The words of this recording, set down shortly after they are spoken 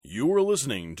You are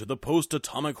listening to the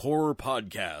Post-Atomic Horror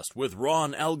Podcast with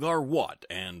Ron Algar Watt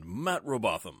and Matt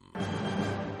Robotham.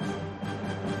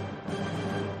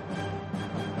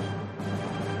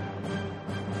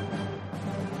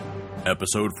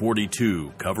 Episode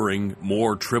 42, covering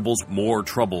More Tribbles, More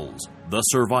Troubles, The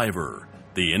Survivor,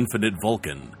 The Infinite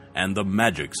Vulcan, and the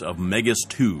Magicks of Megas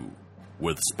 2,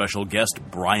 with special guest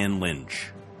Brian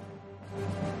Lynch.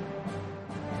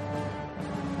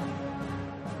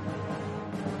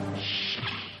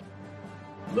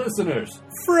 Listeners,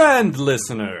 friend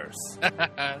listeners,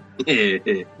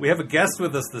 we have a guest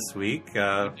with us this week.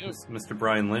 Mr.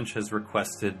 Brian Lynch has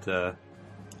requested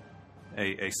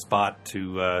a spot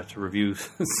to review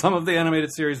some of the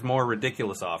animated series' more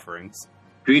ridiculous offerings.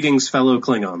 Greetings, fellow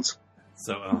Klingons.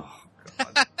 So, oh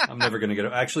God, I'm never going to get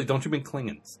it. Actually, don't you mean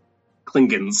Klingons?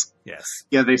 Klingons. Yes.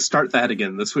 Yeah, they start that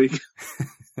again this week.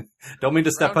 Don't mean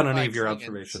to step on any of your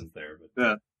observations there. But,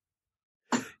 yeah.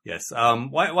 Yes.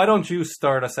 Why don't you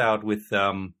start us out with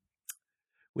the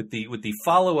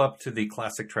follow up to the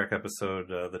classic Trek episode,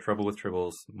 "The Trouble with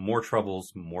Tribbles"? More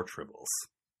troubles, more tribbles.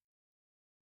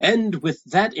 And with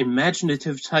that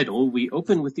imaginative title, we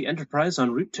open with the Enterprise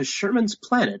en route to Sherman's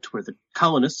planet, where the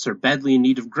colonists are badly in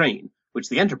need of grain, which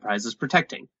the Enterprise is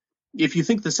protecting. If you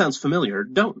think this sounds familiar,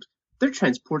 don't. They're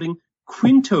transporting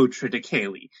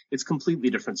quintotriticale. It's completely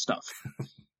different stuff.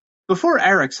 Before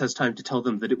Arix has time to tell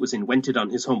them that it was invented on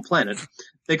his home planet,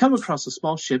 they come across a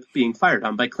small ship being fired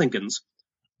on by Klingons.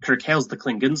 Kirk hails the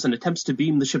Klingons and attempts to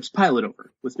beam the ship's pilot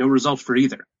over, with no result for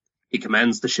either. He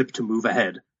commands the ship to move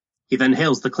ahead. He then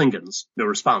hails the Klingons, no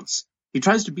response. He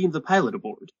tries to beam the pilot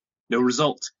aboard, no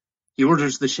result. He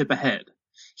orders the ship ahead.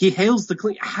 He hails the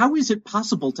Klingons. How is it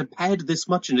possible to pad this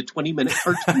much in a 20-minute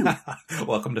cartoon?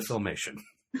 Welcome to Filmation.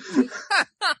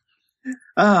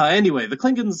 Anyway, the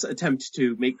Klingons attempt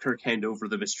to make Kirk hand over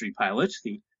the mystery pilot.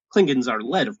 The Klingons are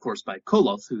led, of course, by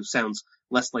Koloth, who sounds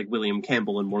less like William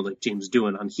Campbell and more like James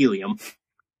Doohan on helium.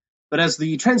 But as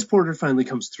the transporter finally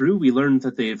comes through, we learn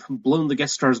that they've blown the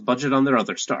guest star's budget on their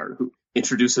other star, who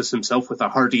introduces himself with a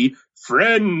hearty,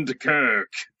 "Friend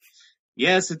Kirk."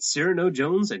 Yes, it's Cyrano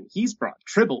Jones, and he's brought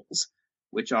Tribbles,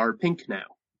 which are pink now.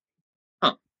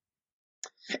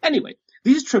 Anyway,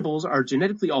 these Tribbles are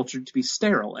genetically altered to be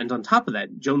sterile, and on top of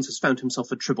that, Jones has found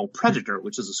himself a Tribble predator,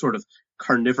 which is a sort of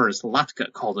carnivorous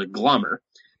latka called a glommer.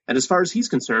 And as far as he's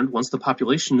concerned, once the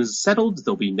population is settled,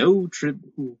 there'll be no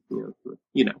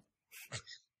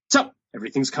So,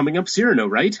 everything's coming up Cyrano,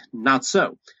 right? Not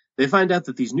so. They find out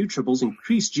that these new Tribbles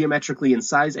increase geometrically in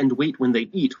size and weight when they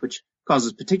eat, which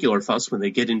causes particular fuss when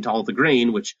they get into all the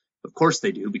grain, which, of course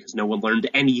they do, because no one learned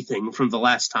anything from the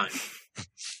last time.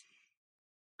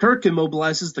 Kirk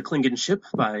immobilizes the Klingon ship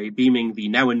by beaming the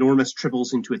now enormous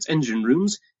Tribbles into its engine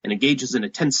rooms and engages in a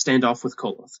tense standoff with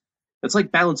Koloth. It's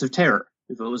like Balance of Terror,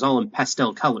 if it was all in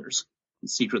pastel colors,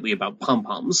 and secretly about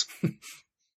pom-poms.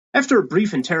 After a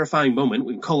brief and terrifying moment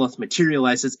when Koloth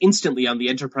materializes instantly on the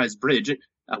Enterprise bridge...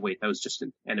 wait, that was just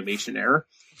an animation error.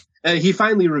 He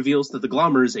finally reveals that the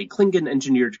Glommer is a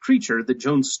Klingon-engineered creature that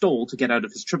Jones stole to get out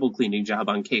of his Tribble cleaning job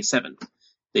on K7.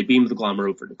 They beam the Glommer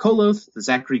over to Koloth, the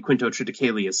Zachary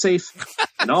Quintotriticale is safe,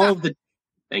 and all of the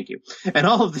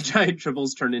giant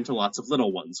Tribbles turn into lots of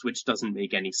little ones, which doesn't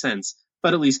make any sense,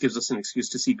 but at least gives us an excuse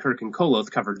to see Kirk and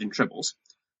Koloth covered in Tribbles.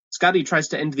 Scotty tries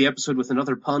to end the episode with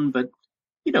another pun, but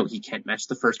he can't match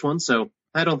the first one, so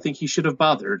I don't think he should have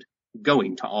bothered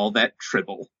going to all that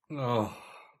Tribble. Oh,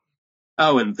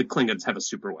 and the Klingons have a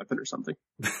super weapon or something.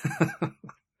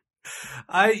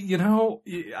 I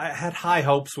had high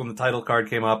hopes when the title card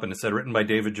came up and it said written by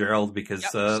David Gerald because...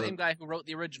 same guy who wrote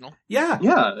the original. Yeah.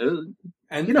 Yeah.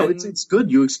 It's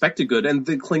good. You expect it good. And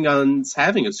the Klingons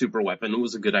having a super weapon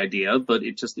was a good idea, but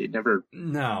it never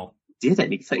did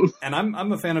anything. And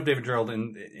I'm a fan of David Gerald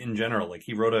in general. Like,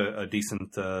 he wrote a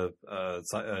decent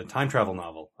time travel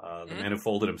novel, The Man Who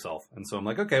Folded Himself. And so I'm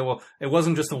like, okay, well, it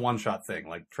wasn't just a one-shot thing.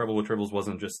 Like, Trouble with Tribbles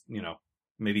wasn't just,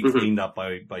 maybe cleaned up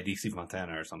by DC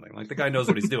Fontana or something. Like, the guy knows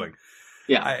what he's doing.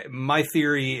 Yeah. My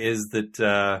theory is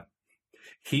that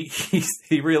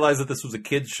he realized that this was a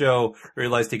kid's show,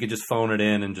 realized he could just phone it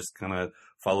in and just kind of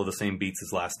follow the same beats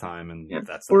as last time, and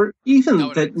that's it. Or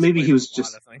even that maybe he was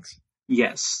just...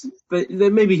 Yes, but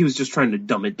then maybe he was just trying to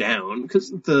dumb it down,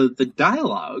 because the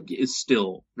dialogue is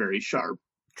still very sharp.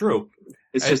 True.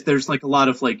 It's just there's a lot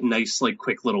of nice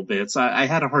quick little bits. I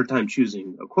had a hard time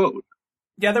choosing a quote.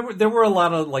 Yeah, there were a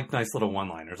lot of nice little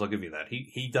one-liners. I'll give you that.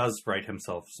 He does write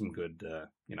himself some good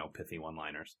pithy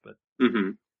one-liners, but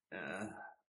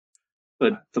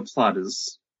but the plot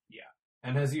is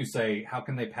And as you say, how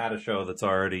can they pad a show that's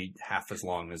already half as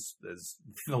long as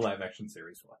the live-action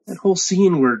series was? That whole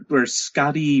scene where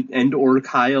Scotty and/or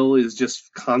Kyle is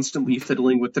just constantly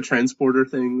fiddling with the transporter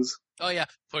things. Oh yeah,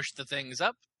 push the things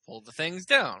up, pull the things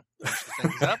down. Push the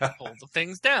things up, pull the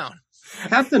things down.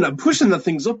 Captain, I'm pushing the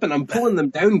things up and I'm pulling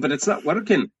them down, but it's not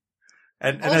working.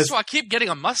 And also, I keep getting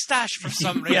a mustache for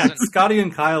some reason. Yeah, Scotty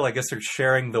and Kyle, I guess, are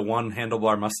sharing the one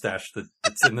handlebar mustache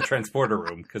that's in the transporter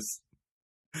room, because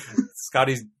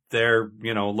Scotty's there,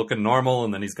 looking normal,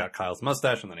 and then he's got Kyle's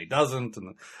mustache, and then he doesn't.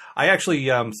 And I actually,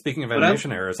 speaking of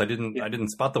animation errors, I didn't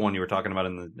spot the one you were talking about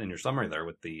in your summary there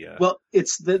with the. Well,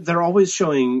 they're always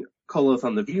showing Koloth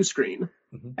on the view screen,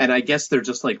 and I guess they're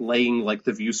just laying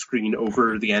the view screen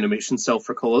over the animation cell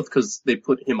for Koloth because they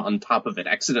put him on top of it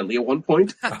accidentally at one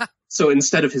point. So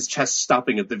instead of his chest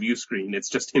stopping at the view screen, it's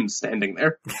just him standing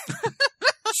there.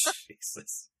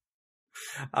 Jesus.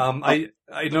 I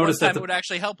noticed that it would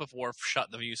actually help if Worf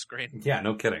shut the view screen. Yeah,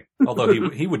 no kidding. Although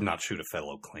he would not shoot a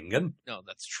fellow Klingon. No,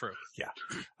 that's true. Yeah.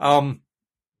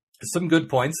 Some good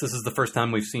points. This is the first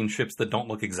time we've seen ships that don't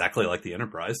look exactly like the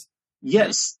Enterprise.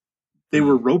 Yes, they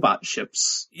were robot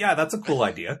ships. Yeah, that's a cool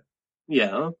idea.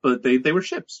 Yeah, but they were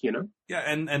ships, Yeah,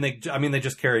 and they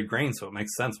just carried grain, so it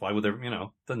makes sense. Why would they,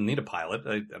 doesn't need a pilot.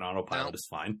 An autopilot is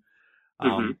fine.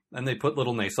 And they put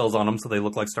little nacelles on them so they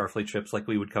look like Starfleet ships like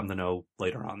we would come to know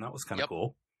later on. That was kind of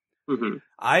cool. Mm-hmm.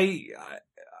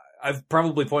 I've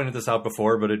probably pointed this out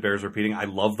before, but it bears repeating. I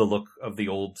love the look of the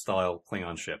old style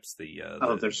Klingon ships.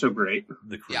 They're so great.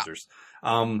 The cruisers.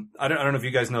 Yeah. I don't know if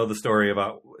you guys know the story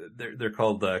about, they're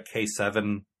called the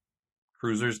K7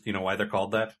 cruisers. Do you know why they're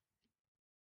called that?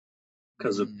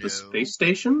 Because of the space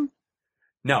station?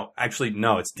 No, actually,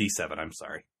 no, it's D7. I'm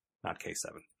sorry. Not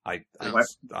K7. I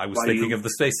was thinking of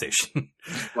the space station.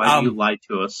 Why do you lie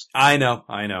to us? I know.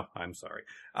 I'm sorry.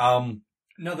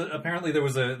 No, apparently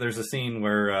there's a scene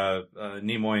where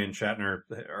Nimoy and Shatner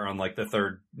are on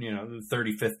the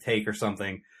 35th take or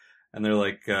something, and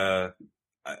they're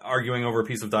arguing over a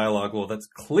piece of dialogue. Well, that's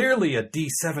clearly a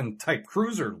D7 type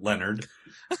cruiser, Leonard.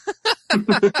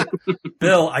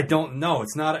 Bill, I don't know.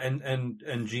 It's not.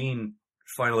 And Gene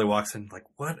finally walks in,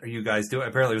 what are you guys doing?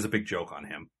 Apparently, it was a big joke on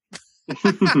him.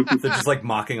 They're just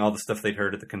mocking all the stuff they'd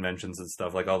heard at the conventions and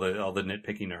stuff, all the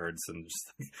nitpicky nerds, and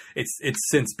just it's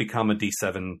since become a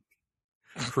D7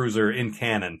 cruiser in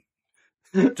canon,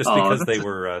 just because they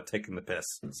were taking the piss.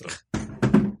 So.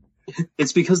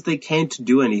 It's because they can't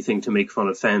do anything to make fun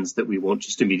of fans that we won't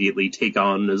just immediately take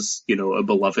on as a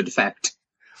beloved fact.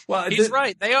 Well, he's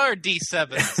right. They are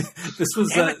D7s.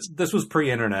 This was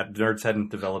pre-internet. Nerds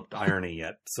hadn't developed irony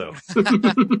yet, so.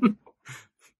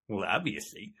 Well,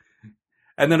 obviously.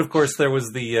 And then, of course, there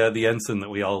was the ensign that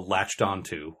we all latched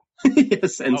onto.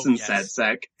 Yes, Ensign Sad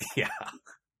Sack. Yeah.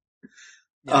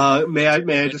 May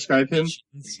I describe him?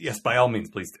 Yes, by all means,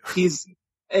 please do. He's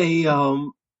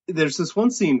there's this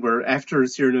one scene where after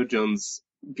Cyrano Jones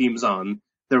beams on,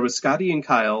 there was Scotty and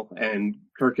Kyle and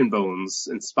Kirk and Bones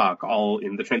and Spock all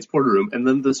in the transporter room, and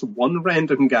then this one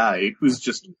random guy who's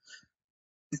just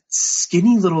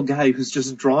skinny little guy who's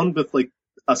just drawn with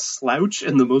a slouch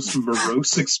and the most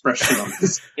morose expression on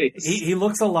his face. He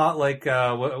looks a lot like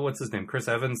what's his name, Chris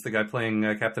Evans, the guy playing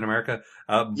Captain America.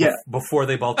 Before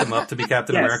they bulked him up to be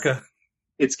Captain America.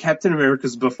 It's Captain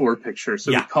America's before picture,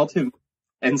 so we called him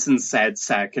Ensign Sad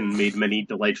Sack and made many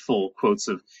delightful quotes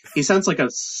of. He sounds like a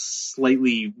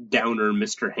slightly downer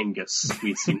Mr. Hengist.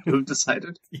 We seem to have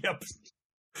decided. Yep.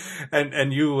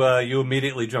 And you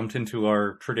immediately jumped into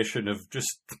our tradition of just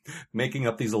making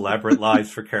up these elaborate lies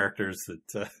for characters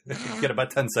that get about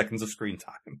 10 seconds of screen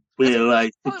time. Well, I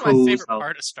suppose probably my favorite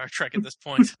part of Star Trek at this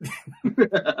point.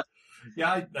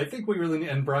 Yeah, I think we really need,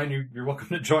 and Brian, you're welcome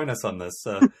to join us on this.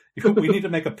 We need to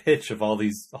make a pitch of all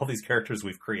these characters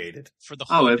we've created for the.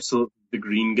 Oh, absolutely, the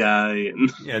green guy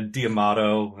and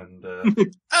Diamato and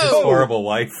his horrible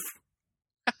wife.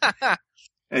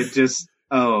 Because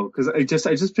I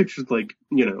just pictured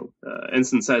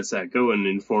Ensign Sad Sack go and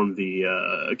inform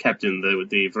the captain that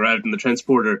they've arrived in the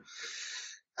transporter.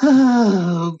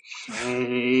 Okay.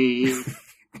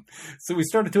 So we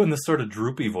started doing this sort of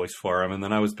droopy voice for him, and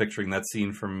then I was picturing that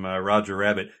scene from Roger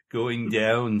Rabbit, going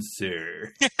down,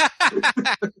 sir.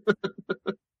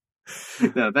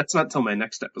 No, that's not till my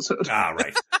next episode.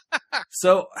 Right.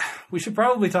 So we should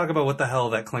probably talk about what the hell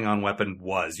that Klingon weapon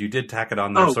was. You did tack it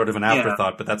on there, sort of an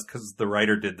afterthought, but that's because the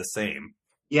writer did the same.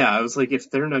 Yeah, I was like,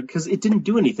 if they're not, because it didn't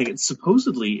do anything. It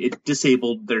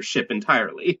disabled their ship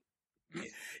entirely.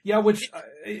 Yeah, which...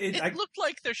 It looked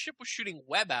like their ship was shooting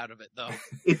web out of it, though.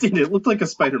 It did. It looked like a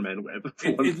Spider-Man web.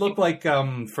 It looked like,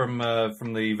 from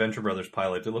the Venture Brothers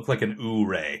pilot, it looked like an ooh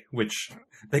ray, which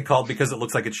they called because it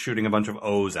looks like it's shooting a bunch of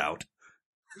O's out.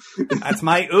 That's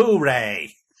my ooh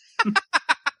ray!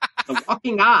 A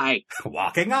walking eye.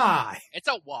 Walking eye! It's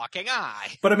a walking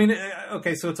eye. But I mean,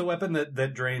 okay, so it's a weapon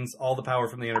that drains all the power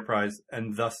from the Enterprise,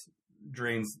 and thus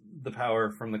drains the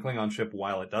power from the Klingon ship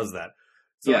while it does that.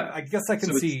 So yeah. I guess I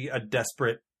can see a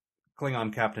desperate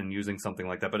Klingon captain using something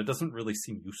like that, but it doesn't really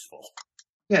seem useful.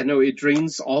 Yeah, no, it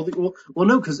drains all the... Well,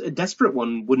 no, because a desperate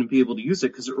one wouldn't be able to use it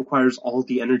because it requires all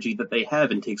the energy that they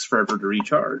have and takes forever to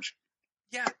recharge.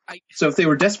 Yeah, So if they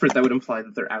were desperate, that would imply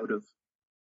that they're out of...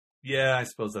 Yeah, I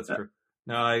suppose that's true.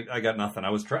 No, I got nothing. I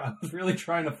was really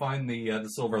trying to find the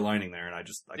silver lining there, and I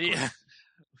couldn't. Yeah.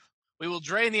 We will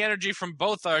drain the energy from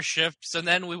both our ships, and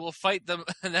then we will fight them,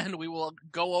 and then we will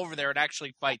go over there and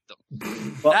actually fight them.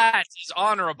 Well, that is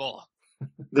honorable.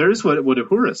 There is what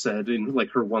Uhura said in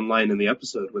like her one line in the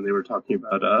episode when they were talking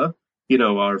about, our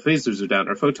phasers are down,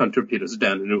 our photon torpedoes are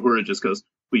down, and Uhura just goes,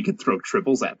 "We could throw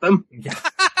tribbles at them." Yeah.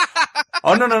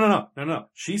 Oh no!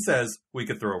 She says we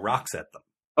could throw rocks at them.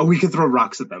 Oh, we could throw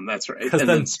rocks at them. That's right. Because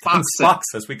then Spock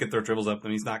says we could throw tribbles at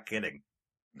them. He's not kidding.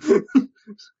 I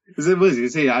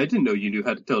didn't know you knew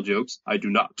how to tell jokes. I do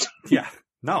not. Yeah.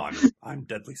 No, I'm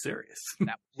deadly serious.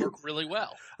 That worked really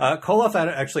well. Koloth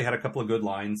actually had a couple of good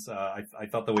lines. I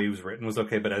thought the way he was written was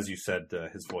okay, but as you said,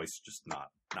 his voice just not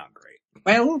great.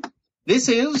 Well, this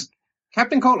is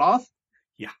Captain Koloth.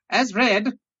 Yeah. As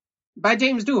read by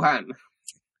James Doohan.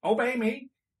 Obey me.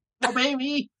 Obey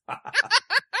me.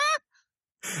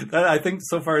 That, I think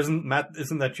so far isn't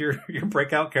that your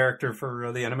breakout character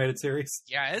for the animated series?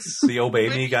 Yes. The Obey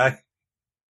Me guy.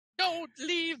 Don't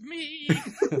leave me.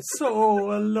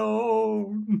 So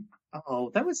alone.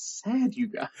 Oh, that was sad, you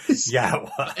guys. Yeah, it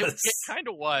was. It kind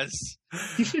of was.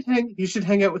 You should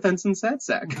hang out with Ensign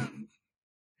Sadsack.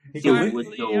 I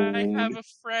have a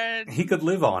friend. He could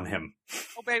live on him.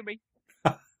 Obey me.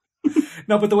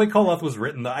 No, but the way Koloth was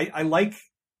written, I like.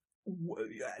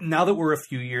 Now that we're a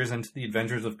few years into the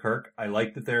adventures of Kirk, I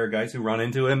like that there are guys who run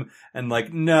into him and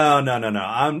like, no.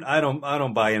 I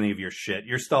don't buy any of your shit.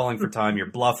 You're stalling for time.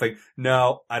 You're bluffing.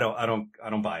 No, I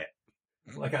don't buy it.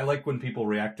 Like, I like when people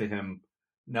react to him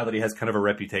now that he has kind of a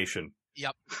reputation.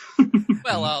 Yep.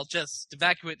 Well, I'll just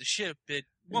evacuate the ship. It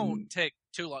won't take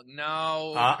too long.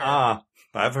 No.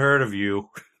 I've heard of you.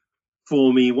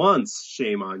 Fool me once,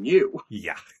 shame on you.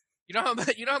 Yeah. You know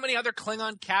how many other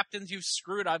Klingon captains you've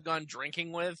screwed I've gone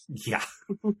drinking with? Yeah.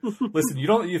 Listen,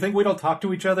 you think we don't talk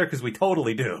to each other? Because we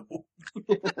totally do.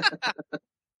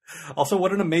 Also,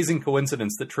 what an amazing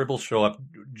coincidence that Tribbles show up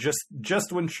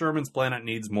just when Sherman's planet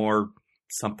needs more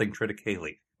something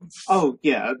Triticale. Oh,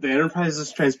 yeah. The Enterprise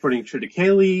is transporting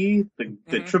Triticale.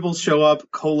 The Tribbles show up.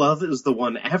 Koloth is the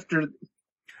one after.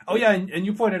 Oh, yeah, and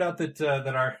you pointed out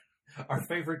that our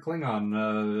favorite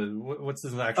Klingon, what's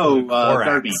his actual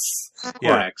Garbage.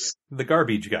 Yeah, the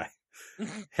garbage guy.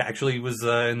 Actually was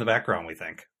in the background, we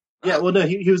think. Yeah, well, no,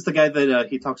 he was the guy that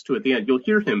he talks to at the end. You'll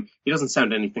hear him. He doesn't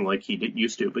sound anything like he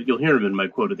used to, but you'll hear him in my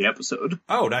quote of the episode.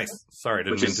 Oh, nice. Sorry, I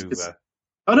didn't mean to...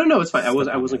 Oh, no, it's fine. I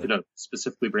wasn't going to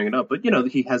specifically bring it up, but,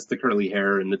 he has the curly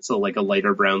hair, and it's a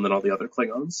lighter brown than all the other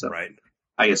Klingons, so right.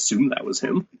 I assume that was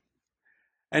him.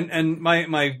 And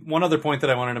my one other point that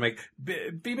I wanted to make,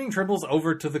 beaming Tribbles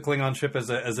over to the Klingon ship as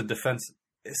a defense,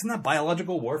 isn't that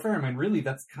biological warfare? I mean, really,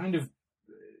 that's kind of,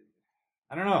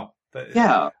 I don't know.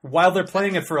 Yeah. While they're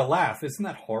playing it for a laugh, isn't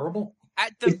that horrible?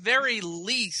 At the very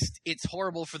least, it's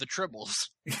horrible for the Tribbles.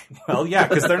 Well, yeah,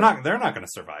 because they're not going to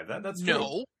survive that. That's true.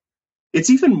 No. It's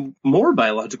even more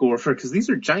biological warfare because these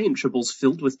are giant Tribbles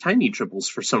filled with tiny Tribbles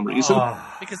for some reason.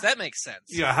 Because that makes sense.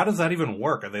 Yeah, how does that even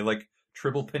work? Are they like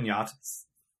Tribble pinatas?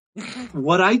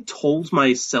 What I told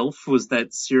myself was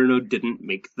that Cyrano didn't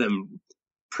make them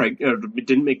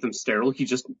didn't make them sterile. He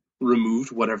just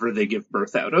removed whatever they give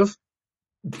birth out of.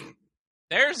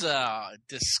 There's a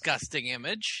disgusting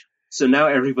image. So now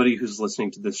everybody who's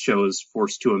listening to this show is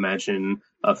forced to imagine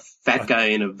a fat guy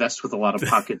in a vest with a lot of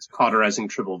pockets cauterizing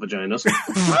Tribble vaginas.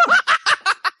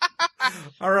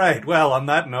 All right. Well, on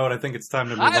that note, I think it's time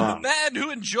to move on. I'm a man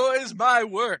who enjoys my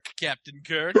work, Captain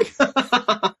Kirk.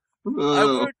 I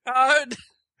work hard,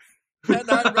 and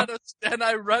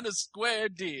I run a square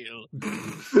deal,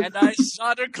 and I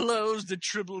solder close the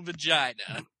Tribble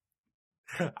vagina.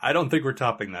 I don't think we're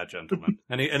topping that, gentlemen.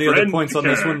 Any other points on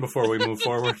this one before we move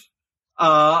forward?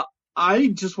 I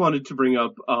just wanted to bring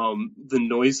up the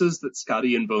noises that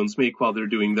Scotty and Bones make while they're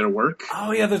doing their work.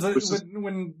 Oh yeah,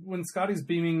 when Scotty's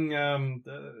beaming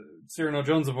Cyrano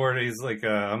Jones aboard, he's like,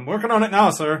 "I'm working on it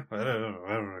now, sir."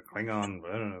 Klingon.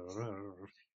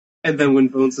 And then when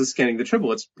Bones is scanning the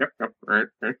Tribble, it's...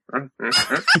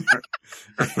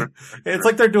 It's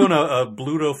like they're doing a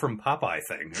Bluto from Popeye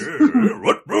thing.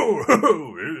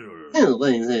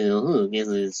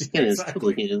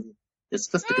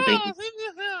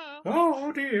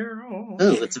 Oh dear. Oh,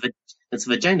 its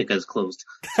vagina is closed.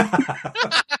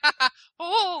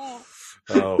 Oh,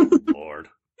 Lord.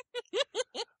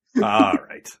 All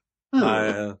right.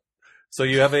 So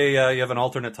you have an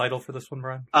alternate title for this one,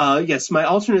 Brian? Yes, my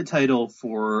alternate title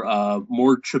for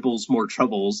More Tribbles, More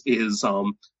Troubles is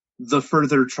The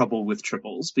Further Trouble with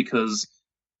Tribbles, because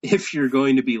if you're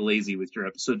going to be lazy with your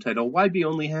episode title, why be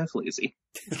only half lazy?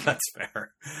 That's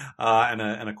fair. And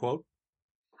a quote?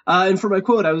 And for my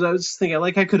quote, I was thinking,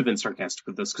 I could have been sarcastic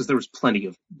with this, because there was plenty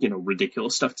of,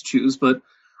 ridiculous stuff to choose, but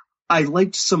I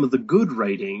liked some of the good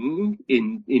writing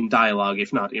in dialogue,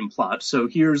 if not in plot. So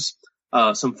here's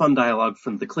some fun dialogue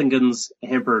from the Klingons,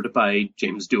 hampered by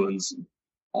James Doohan's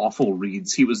awful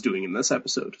reads he was doing in this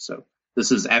episode. So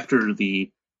this is after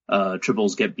the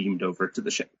Tribbles get beamed over to the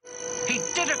ship. He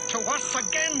did it to us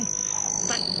again!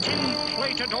 That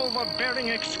tin-plated, overbearing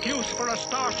excuse for a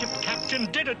starship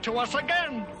captain did it to us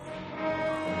again!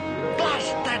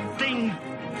 Blast that thing!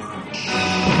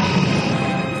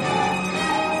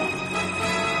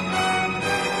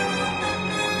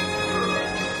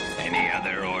 Any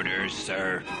other orders,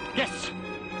 sir? Yes!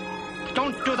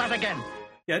 Don't do that again!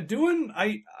 Yeah, Doohan,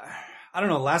 I don't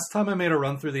know, last time I made a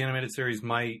run through the animated series,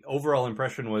 my overall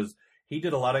impression was he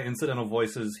did a lot of incidental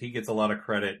voices. He gets a lot of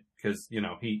credit because,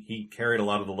 he carried a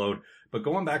lot of the load. But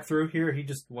going back through here, he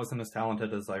just wasn't as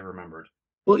talented as I remembered.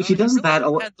 Well, he does really that a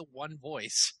lot. Had the one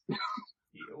voice.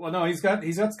 Well, no, he's got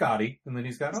Scotty, and then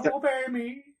he's got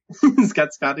baby. He's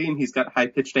got Scotty, and he's got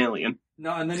high-pitched alien.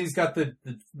 No, and then he's got the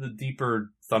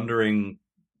deeper, thundering,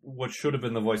 what should have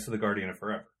been the voice of the Guardian of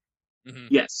Forever. Mm-hmm.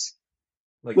 Yes.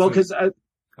 Because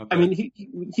I mean,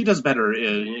 he does better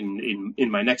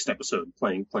in my next episode,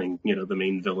 playing the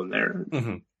main villain there.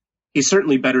 Mm-hmm. He's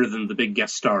certainly better than the big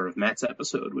guest star of Matt's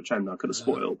episode, which I'm not going to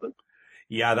spoil. But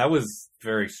yeah, that was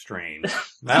very strange.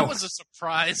 That was a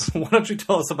surprise. Why don't you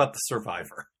tell us about the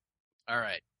Survivor? All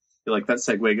right. You like that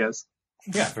segue, guys?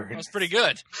 Yeah, that was pretty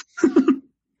good.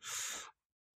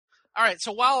 All right,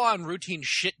 so while on routine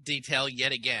shit detail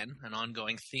yet again, an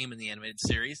ongoing theme in the animated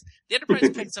series, the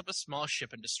Enterprise picks up a small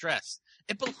ship in distress.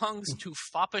 It belongs to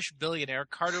foppish billionaire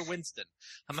Carter Winston,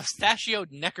 a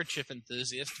mustachioed neckerchief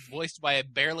enthusiast voiced by a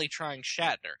barely trying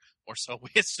Shatner, or so we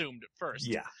assumed at first.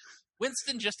 Yeah.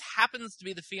 Winston just happens to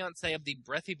be the fiancé of the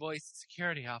breathy-voiced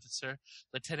security officer,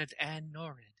 Lieutenant Ann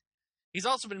Norrid. He's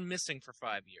also been missing for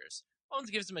 5 years. Bones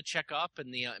gives him a checkup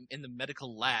in the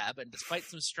medical lab, and despite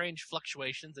some strange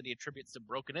fluctuations that he attributes to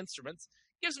broken instruments,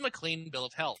 gives him a clean bill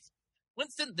of health.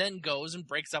 Winston then goes and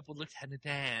breaks up with Lieutenant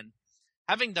Ann.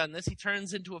 Having done this, he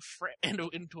turns into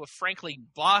a frankly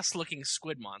boss-looking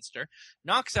squid monster,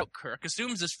 knocks out Kirk,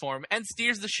 assumes his form, and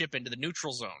steers the ship into the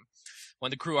neutral zone.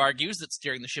 When the crew argues that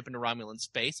steering the ship into Romulan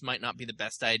space might not be the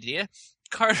best idea,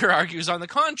 Carter argues on the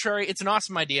contrary, it's an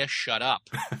awesome idea, shut up.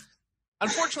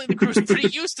 Unfortunately, the crew's pretty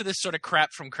used to this sort of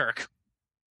crap from Kirk.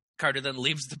 Carter then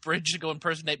leaves the bridge to go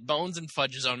impersonate Bones and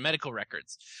fudge his own medical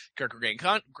records. Kirk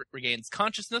regains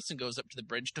consciousness and goes up to the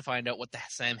bridge to find out what the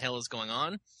Sam Hill is going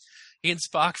on. He and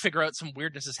Spock figure out some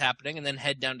weirdness is happening and then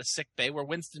head down to sickbay where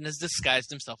Winston has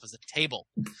disguised himself as a table.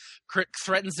 Kirk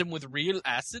threatens him with real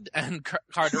acid, and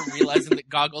Carter, realizing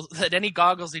that any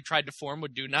goggles he tried to form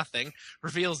would do nothing,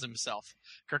 reveals himself.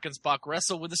 Kirk and Spock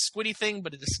wrestle with the squiddy thing,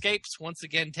 but it escapes, once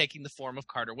again taking the form of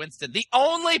Carter Winston, the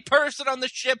only person on the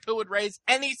ship who would raise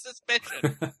any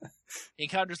suspicion. He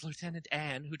encounters Lieutenant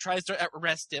Ann, who tries to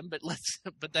arrest him,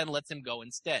 but then lets him go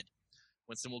instead.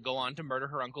 Winston will go on to murder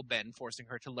her Uncle Ben, forcing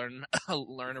her to learn a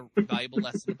valuable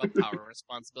lesson about power and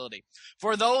responsibility.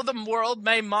 For though the world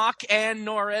may mock Ann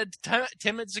Norrid,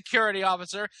 timid security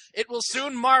officer, it will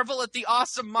soon marvel at the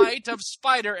awesome might of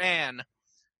Spider Ann.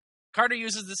 Carter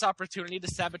uses this opportunity to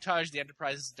sabotage the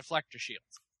Enterprise's deflector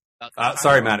shields.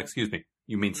 Sorry, Matt, excuse me.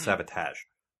 You mean sabotage.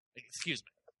 Excuse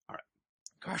me. All right.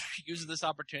 Carter uses this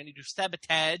opportunity to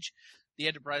sabotage the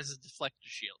Enterprise's deflector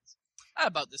shields.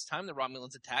 About this time, the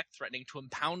Romulans attack, threatening to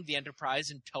impound the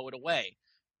Enterprise and tow it away.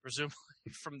 Presumably,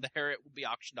 from there, it will be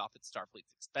auctioned off at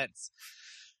Starfleet's expense.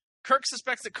 Kirk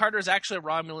suspects that Carter is actually a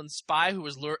Romulan spy who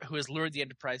has lured the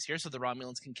Enterprise here so the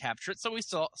Romulans can capture it, so he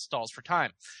stalls for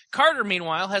time. Carter,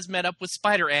 meanwhile, has met up with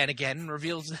Spider-Ann again and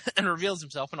reveals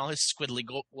himself in all his squiddly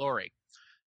glory.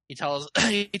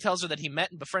 He tells her that he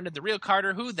met and befriended the real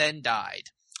Carter, who then died.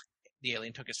 The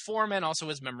alien took his form and also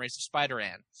his memories of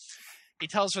Spider-Man. He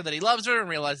tells her that he loves her and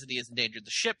realizes that he has endangered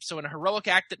the ship, so in a heroic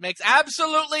act that makes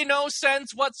absolutely no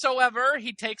sense whatsoever,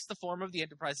 he takes the form of the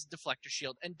Enterprise's deflector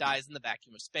shield and dies in the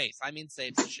vacuum of space. I mean,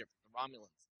 saves the ship from the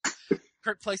Romulans.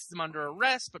 Kurt places him under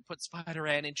arrest, but puts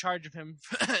Spider-Man in charge of him,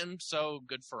 so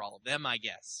good for all of them, I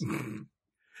guess.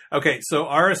 Okay, so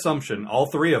our assumption, all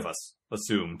three of us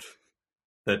assumed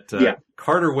that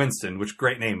Carter Winston, which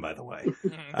great name, by the way.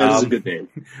 That is a good name.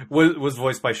 Was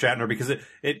voiced by Shatner because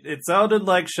it sounded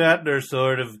like Shatner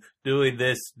sort of doing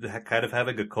this, kind of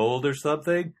having a cold or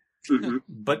something. Mm-hmm.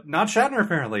 But not Shatner,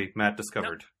 apparently, Matt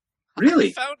discovered. No. Really?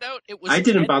 I found out it was I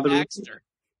didn't Ted bother Baxter.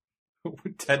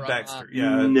 Ted Baxter,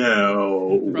 yeah.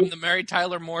 No. From the Mary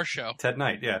Tyler Moore Show. Ted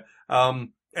Knight, yeah.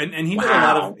 And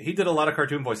he did a lot of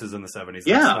cartoon voices in the 70s.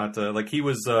 Yeah. That's not, like he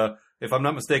was, if I'm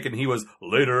not mistaken, he was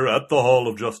later at the Hall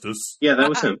of Justice. Yeah, that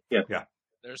was him. Yeah. Yeah.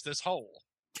 There's this hole.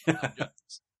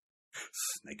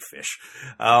 Snakefish.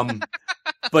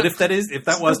 But if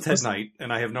that was Ted Knight,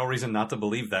 and I have no reason not to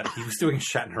believe that, he was doing a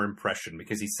Shatner impression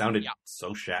because he sounded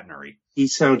so Shatnery. He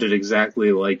sounded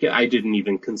exactly like I didn't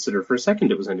even consider for a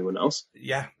second it was anyone else.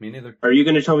 Yeah, me neither. Are you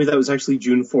going to tell me that was actually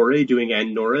June Foray doing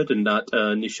Ann Norrid and not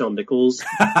Nichelle Nichols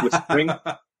whispering?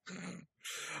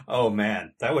 Oh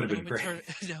man, that would have been great.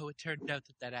 It turned out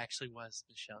that actually was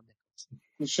Nichelle Nichols.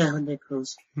 Nichelle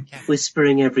Nichols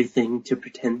whispering everything to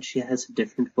pretend she has a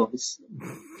different voice.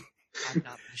 I'm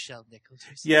not Nichelle Nichols.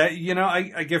 Yeah,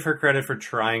 I give her credit for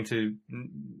trying to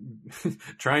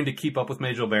keep up with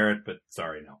Majel Barrett, but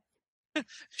sorry, no.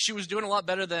 She was doing a lot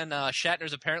better than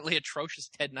Shatner's apparently atrocious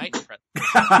Ted Knight impression.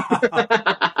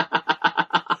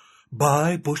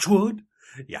 By Bushwood?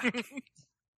 Yeah.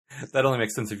 That only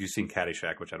makes sense if you've seen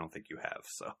Caddyshack, which I don't think you have,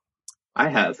 so. I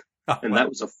have. And that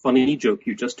was a funny joke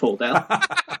you just told, Al.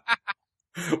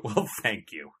 Well,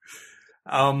 thank you.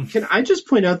 Can I just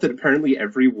point out that apparently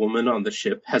every woman on the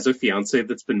ship has a fiancé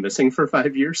that's been missing for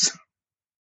 5 years?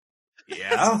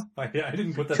 Yeah? I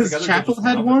didn't put that together. Because Chapel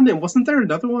had one, and wasn't there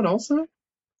another one also?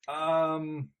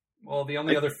 Well, the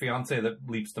only other fiancé that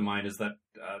leaps to mind is that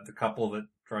the couple that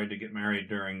tried to get married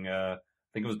during, I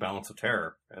think it was Balance of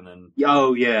Terror, and then he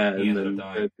ended up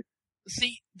dying.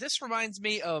 See, this reminds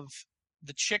me of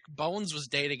the chick Bones was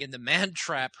dating in the Man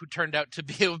Trap, who turned out to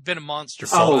have been a monster.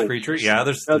 Creature, yeah.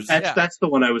 There's that's the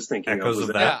one I was thinking echoes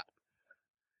of that.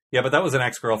 Yeah, but that was an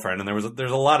ex-girlfriend, and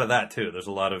there's a lot of that too. There's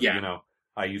a lot of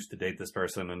I used to date this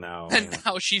person, and now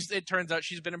now it turns out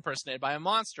she's been impersonated by a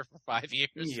monster for 5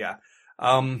 years. Yeah.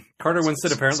 Carter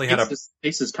Winston apparently had a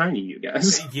space is tiny, you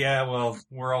guys. Yeah, well,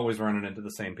 we're always running into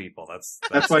the same people.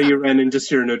 That's why you ran into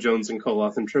Cyrano Jones and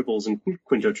Koloth and Tribbles and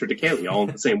Quinto Triticale all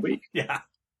in the same week. Yeah.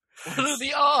 What are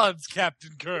the odds,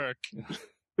 Captain Kirk?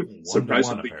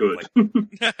 Surprisingly good.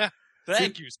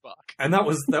 Thank you, Spock. And that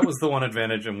was the one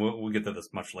advantage, and we'll get to this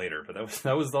much later. But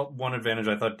that was the one advantage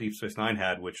I thought Deep Space Nine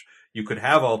had, which you could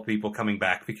have all people coming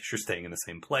back because you're staying in the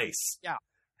same place. Yeah.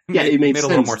 Yeah, it made a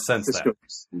little more sense.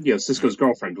 Cisco's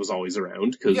girlfriend was always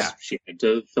around because she had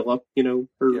to fill up,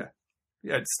 her.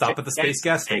 Yeah, stop at the space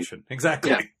gas station.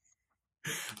 Exactly.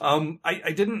 Yeah.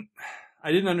 I didn't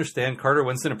understand. Carter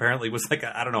Winston apparently was like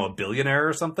a billionaire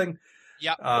or something.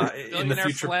 Yeah, in the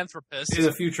future, philanthropist. In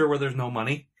the future where there's no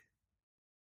money.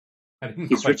 I didn't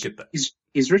get that.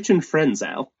 He's rich in friends,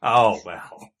 Al. Oh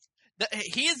well.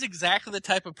 He is exactly the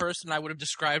type of person I would have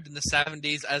described in the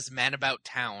 70s as man about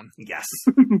town. Yes.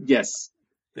 Yes.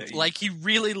 Like, he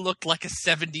really looked like a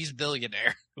 70s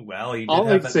billionaire. Well, he did all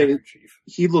have I'd that say, neckerchief.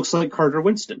 He looks like Carter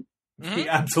Winston. Mm-hmm. He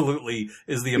absolutely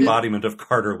is the embodiment of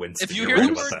Carter Winston. If you hear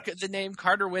the name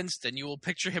Carter Winston, you will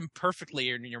picture him perfectly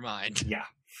in your mind. Yeah.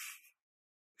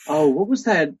 Oh, what was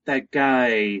that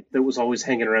guy that was always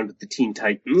hanging around with the Teen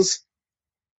Titans?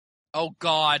 Oh,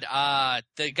 God.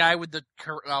 The guy with the...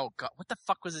 Oh, God. What the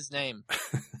fuck was his name?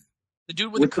 The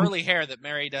dude with the curly hair that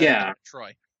married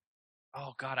Troy.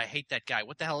 Oh, God, I hate that guy.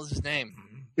 What the hell is his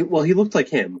name? Well, he looked like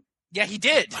him. Yeah, he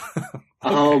did.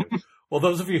 Okay. Well,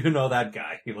 those of you who know that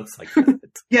guy, he looks like that.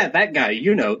 Yeah, that guy.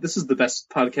 This is the best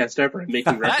podcast ever. I'm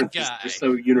making references to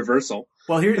so universal.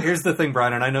 Well, here's the thing,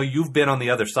 Brian, and I know you've been on the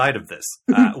other side of this.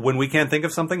 When we can't think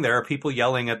of something, there are people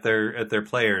yelling at their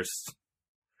players.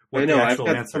 What the actual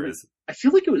answer is. I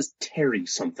feel like it was Terry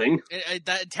something.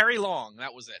 Terry Long,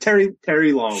 that was it.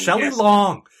 Terry Long. Shelley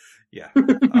Long. Yeah.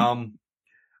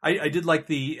 I did like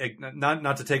the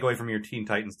not to take away from your Teen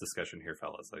Titans discussion here,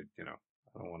 fellas. I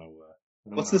don't want to.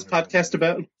 What's this podcast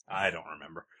about? I don't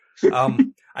remember.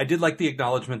 I did like the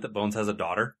acknowledgement that Bones has a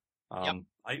daughter.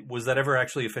 Was that ever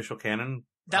actually official canon?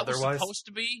 That was supposed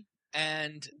to be,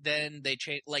 and then they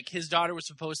changed. Like, his daughter was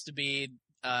supposed to be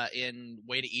in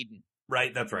Way to Eden.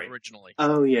 Right, that's right. Originally.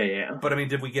 Oh, yeah. But, I mean,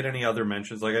 did we get any other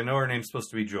mentions? Like, I know her name's supposed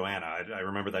to be Joanna. I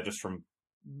remember that just from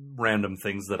random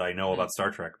things that I know about Star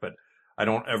Trek, but I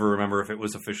don't ever remember if it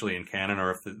was officially in canon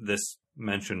or if this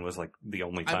mention was, like, the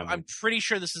only time. I'm pretty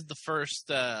sure this is the first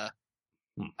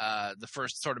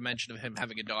sort of mention of him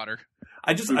having a daughter.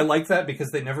 I like that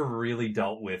because they never really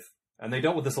dealt with, and they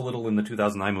dealt with this a little in the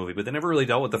 2009 movie, but they never really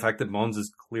dealt with the fact that Bones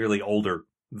is clearly older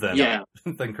than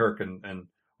Kirk and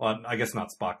well, I guess not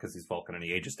Spock because he's Vulcan and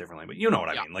he ages differently, but you know what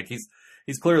I mean. Like he's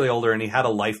clearly older and he had a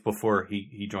life before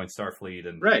he joined Starfleet.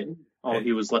 And right. All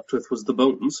he was left with was the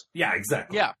bones. Yeah,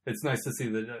 exactly. Yeah. It's nice to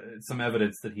see some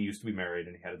evidence that he used to be married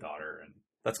and he had a daughter, and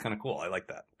that's kind of cool. I like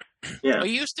that. Yeah. Well,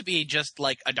 he used to be just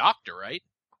like a doctor, right?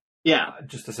 Yeah.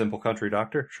 Just a simple country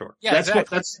doctor? Sure. Yeah,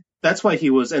 exactly. That's why he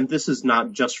was, and this is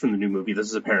not just from the new movie, this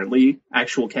is apparently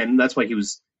actual canon, that's why he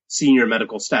was senior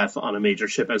medical staff on a major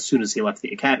ship as soon as he left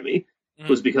the academy,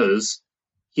 was because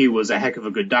he was a heck of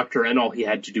a good doctor, and all he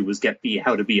had to do was get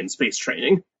how to be in space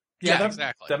training. Yeah,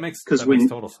 exactly. That makes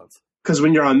total sense. Because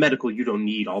when you're on medical, you don't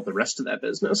need all the rest of that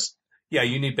business. Yeah,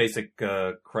 you need basic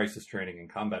crisis training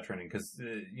and combat training, because,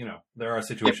 there are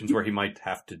situations where he might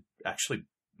have to actually,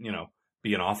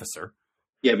 be an officer.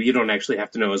 Yeah, but you don't actually have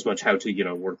to know as much how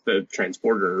to, work the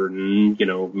transporter and,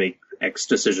 make X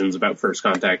decisions about first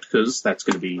contact, because that's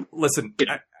going to be... Listen,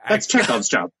 that's Chekhov's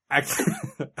job. Is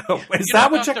that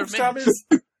what Chekhov's job is?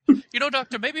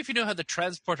 Doctor, maybe if you knew how the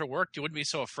transporter worked, you wouldn't be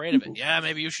so afraid of it. Yeah,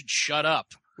 maybe you should shut up.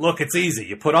 Look, it's easy.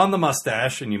 You put on the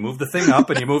mustache, and you move the thing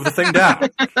up, and you move the thing down.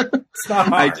 It's not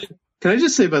hard. Can I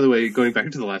just say, by the way, going back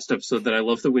to the last episode, that I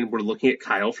love that when we're looking at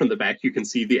Kyle from the back, you can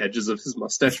see the edges of his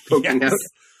mustache poking out.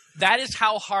 That is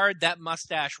how hard that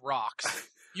mustache rocks.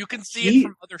 You can see it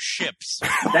from other ships.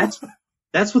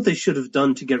 That's what they should have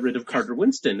done to get rid of Carter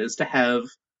Winston, is to have,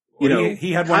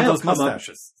 he had one Kyle of those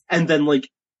mustaches. And then,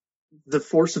 the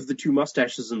force of the two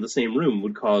mustaches in the same room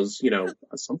would cause,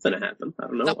 something to happen. I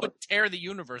don't know. That would tear the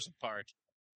universe apart.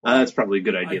 That's probably a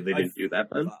good idea. They didn't do that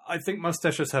then. I think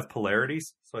mustaches have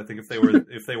polarities, so I think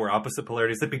if they were opposite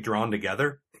polarities, they'd be drawn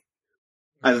together.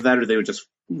 Either that, or they would just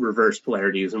reverse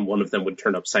polarities, and one of them would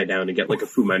turn upside down and get like a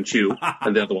Fu Manchu,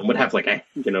 and the other one would have like a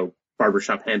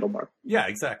barbershop handlebar. Yeah,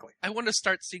 exactly. I want to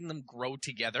start seeing them grow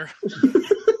together.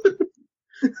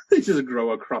 They just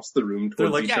grow across the room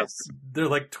towards each other. They're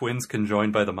like twins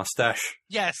conjoined by the mustache.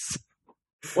 Yes.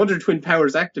 Wonder Twin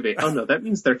powers activate. Oh no, that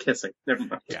means they're kissing. Never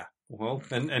mind. Yeah. Well,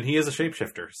 and he is a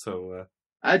shapeshifter, so...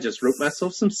 I just wrote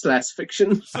myself some slash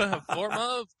fiction. Form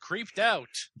of creeped out.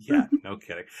 Yeah, no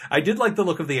kidding. I did like the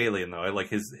look of the alien, though. I like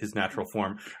his natural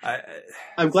form.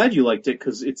 I'm glad you liked it,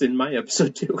 because it's in my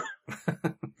episode, too.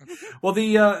 Well,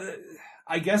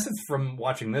 I guess it's from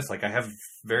watching this. Like, I have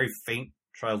very faint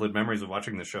childhood memories of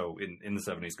watching the show in the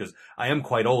 70s, because I am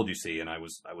quite old, you see, and I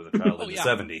was a child in the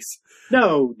 70s.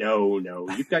 No.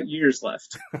 You've got years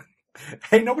left.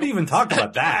 Hey, nobody even talked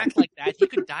about that. Act like that. He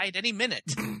could die at any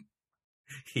minute.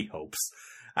 He hopes.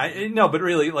 No, but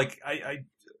really, like,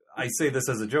 I say this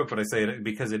as a joke, but I say it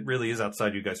because it really is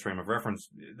outside you guys' frame of reference.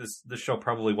 This show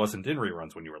probably wasn't in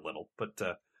reruns when you were little, but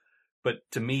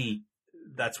to me,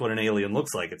 that's what an alien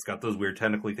looks like. It's got those weird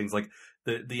tentacly things. Like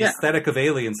the aesthetic of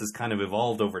aliens has kind of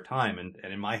evolved over time, and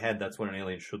in my head, that's what an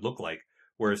alien should look like.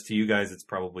 Whereas to you guys, it's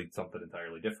probably something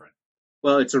entirely different.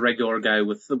 Well, it's a regular guy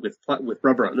with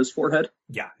rubber on his forehead.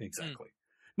 Yeah, exactly.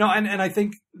 No, and I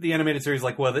think the animated series,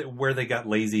 like where they got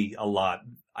lazy a lot,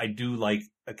 I do like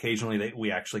occasionally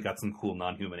we actually got some cool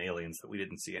non-human aliens that we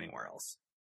didn't see anywhere else.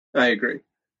 I agree.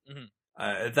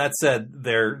 Mm-hmm. That said,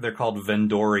 they're called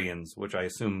Vendorians, which I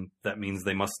assume that means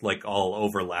they must like all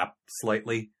overlap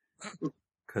slightly.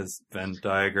 Because Venn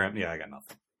diagram, yeah, I got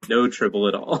nothing. No Tribble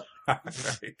at all.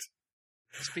 Right.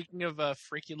 Speaking of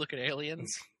freaky looking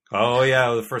aliens. Oh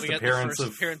yeah, the first appearance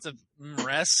of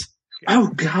Mress. Oh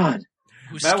God.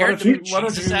 Matt, why don't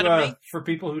you for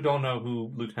people who don't know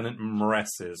who Lieutenant Mress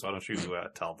is, why don't you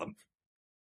tell them?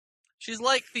 She's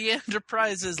like the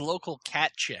Enterprise's local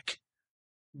cat chick.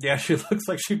 Yeah, she looks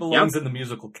like she belongs in the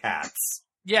musical Cats.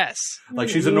 Yes. Like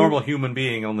she's a normal human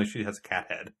being, only she has a cat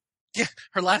head. Yeah,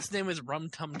 her last name is Rum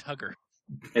Tum Tugger.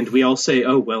 And we all say,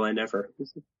 oh, well, I never.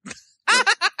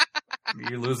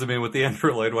 You're losing me with the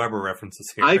Andrew Lloyd Webber references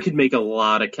here. I could make a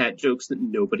lot of cat jokes that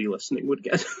nobody listening would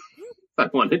get if I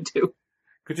wanted to.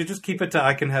 Could you just keep it to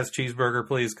I can has cheeseburger,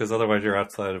 please? Because otherwise you're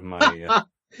outside of my...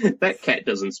 That cat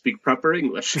doesn't speak proper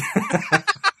English.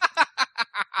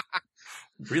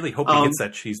 Really hope he gets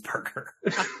that cheeseburger.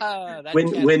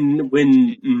 When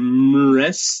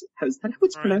Mress... Is that how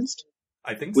it's pronounced?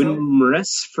 I think so. When Mress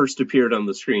first appeared on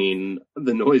the screen,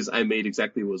 the noise I made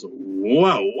exactly was,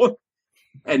 whoa!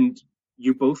 And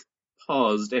you both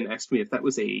paused and asked me if that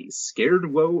was a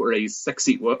scared woe or a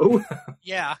sexy woe.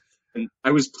 Yeah. And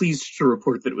I was pleased to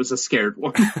report that it was a scared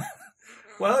one.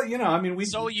 Well, you know, I mean,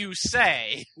 So you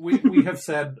say. we have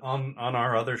said on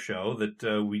our other show that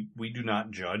we do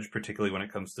not judge, particularly when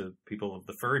it comes to people of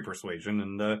the furry persuasion,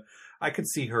 and I could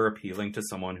see her appealing to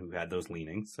someone who had those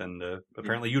leanings, and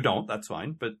apparently you don't, that's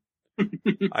fine, but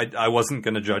I wasn't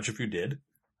going to judge if you did.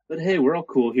 But hey, we're all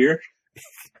cool here.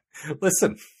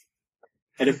 Listen.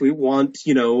 And if we want,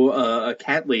 you know, a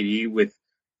cat lady with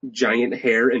giant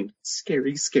hair and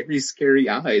scary, scary, scary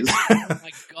eyes. Oh my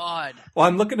god. Well,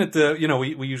 I'm looking at the, you know,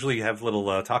 we usually have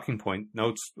little talking point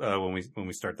notes when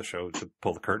we start the show to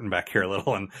pull the curtain back here a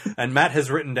little, and Matt has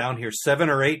written down here 7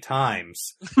 or 8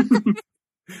 times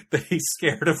that he's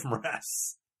scared of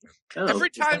Mress. Oh, Every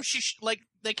time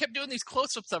they kept doing these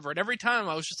close-ups of her, and every time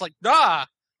I was just like, ah!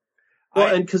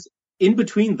 Well, and because in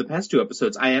between the past 2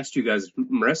 episodes, I asked you guys if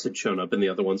Mress had shown up in the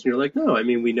other ones, and you're like, no, I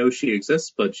mean, we know she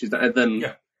exists, but she's not. And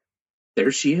then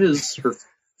there she is, her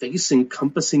face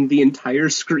encompassing the entire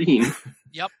screen.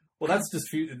 Yep. Well, that's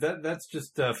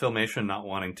just Filmation not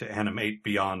wanting to animate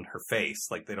beyond her face.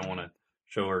 Like, they don't want to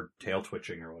show her tail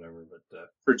twitching or whatever. But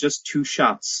For just 2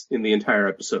 shots in the entire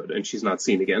episode, and she's not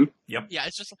seen again. Yep. Yeah,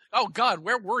 it's just, oh god,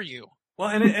 where were you? Well,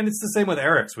 and it's the same with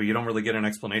Eric's, where you don't really get an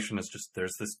explanation. It's just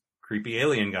there's this creepy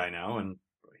alien guy now, and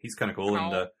he's kind of cool.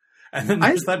 Oh. And then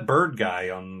there's that bird guy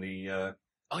on the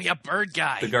Oh yeah, bird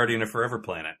guy. the Guardian of Forever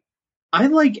planet. I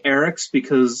like Eric's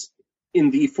because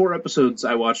in the 4 episodes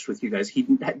I watched with you guys, he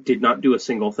did not do a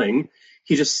single thing.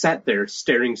 He just sat there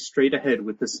staring straight ahead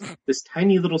with this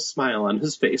tiny little smile on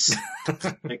his face.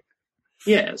 Like,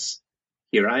 yes,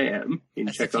 here I am in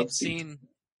Chekhov's seat.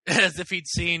 As if he'd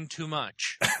seen too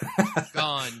much.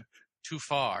 Gone too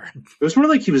far. It was more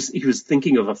like he was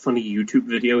thinking of a funny YouTube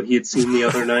video he had seen the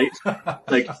other night.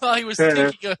 Like, well, he was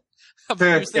thinking of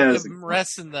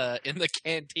Mress in the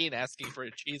canteen asking for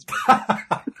a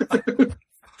cheeseburger.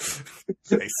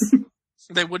 Nice.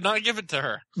 They would not give it to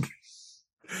her.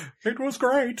 It was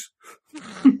great.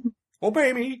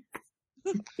 Obey me.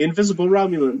 Invisible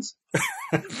Romulans.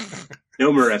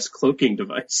 No Mress cloaking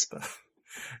device.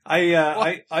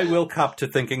 I will cop to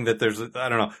thinking that there's, I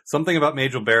don't know, something about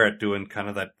Majel Barrett doing kind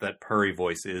of that purry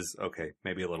voice is, okay,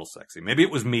 maybe a little sexy. Maybe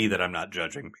it was me that I'm not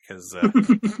judging, because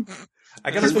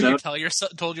I got you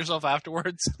told yourself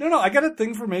afterwards. No, I got a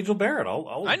thing for Majel Barrett.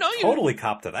 I know you totally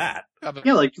cop to that.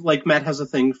 Yeah, like Matt has a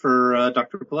thing for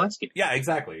Dr. Pulaski. Yeah,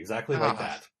 exactly like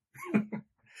that.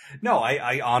 No,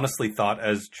 I honestly thought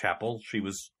as Chapel, she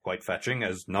was quite fetching.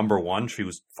 As number 1, she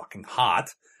was fucking hot.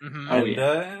 Mm-hmm. And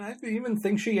I even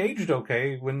think she aged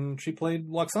okay when she played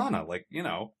Luxana. Like, you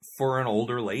know, for an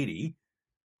older lady,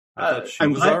 I thought she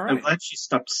was all right. I'm glad she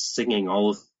stopped singing all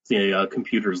of the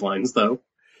computer's lines, though.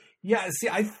 Yeah, see,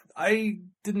 I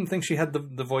didn't think she had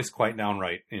the voice quite down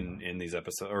right in these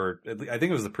episodes, or I think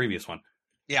it was the previous one.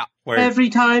 Yeah. Where, every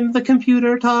time the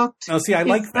computer talked, no, see, I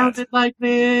like that. Sounded like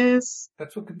this.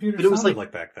 That's what computers sounded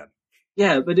like back then.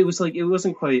 Yeah, but it was like, it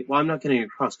wasn't quite, well, I'm not getting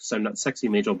across because I'm not sexy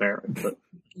Majel Barrett, but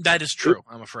that is true,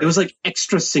 I'm afraid. It was like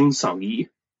extra sing-songy.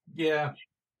 Yeah.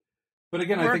 But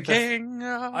again,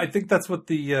 I think that's what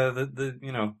the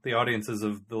you know, the audiences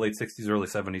of the late 60s, early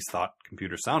 70s thought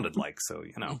computers sounded like, so,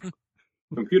 you know.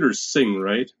 Computers sing,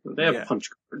 right? They have punch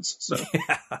cards, so.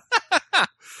 Yeah.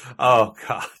 Oh,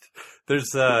 God.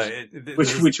 There's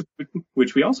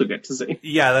which we also get to see.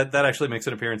 Yeah, that actually makes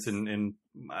an appearance in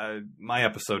my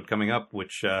episode coming up,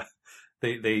 which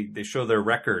they show their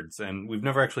records, and we've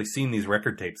never actually seen these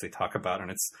record tapes they talk about, and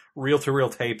it's reel-to-reel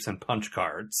tapes and punch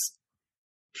cards.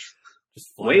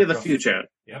 Just way of the future.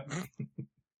 Yep.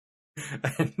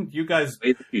 And you guys,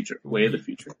 way of the future. Way of the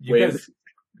future. Way of the future.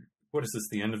 What is this?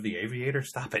 The end of the Aviator?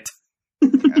 Stop it.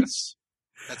 Yes.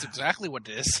 That's exactly what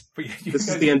it is. This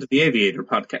is the end of the Aviator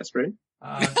podcast, right?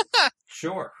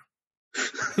 Sure.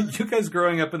 You guys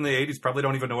growing up in the 80s probably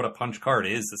don't even know what a punch card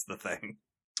is the thing.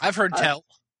 I've heard tell.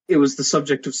 It was the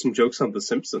subject of some jokes on The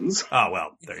Simpsons. Oh,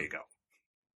 well, there you go.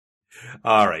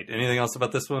 All right. Anything else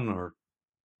about this one? Or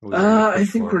I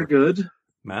think we're good.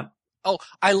 Matt? Oh,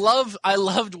 I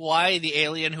loved why the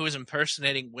alien who was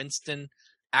impersonating Winston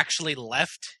actually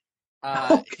left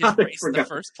his race in the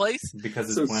first place. Because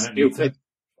his planet needs it.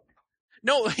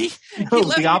 No, he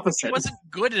left the opposite. He wasn't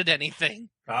good at anything.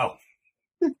 Oh.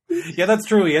 Yeah, that's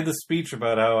true. He had the speech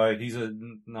about how he's a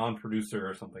non-producer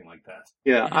or something like that.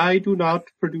 Yeah, I do not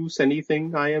produce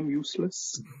anything. I am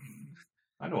useless.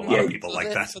 I know a lot of people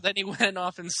like that. So then he went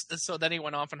off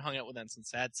and hung out with Ensign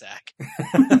Sad Sack.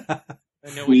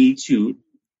 Me too.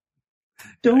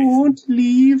 Don't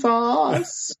leave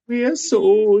us. We're so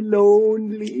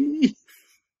lonely.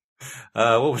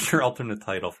 What was your alternate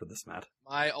title for this, Matt?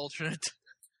 My alternate...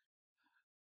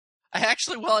 I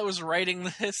actually, while I was writing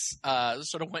this,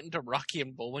 sort of went into Rocky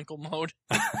and Bullwinkle mode.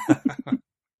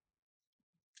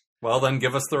 Well, then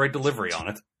give us the right delivery on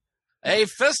it. A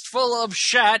fistful of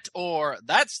shat, or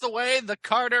that's the way the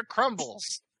Carter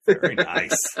crumbles. Very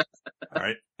nice. All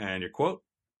right, and your quote?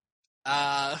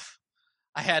 I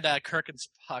had Kirk and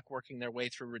Spock working their way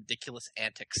through ridiculous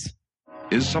antics.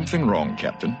 Is something wrong,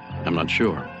 Captain? I'm not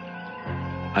sure.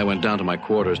 I went down to my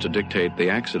quarters to dictate the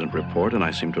accident report, and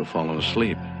I seem to have fallen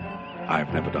asleep.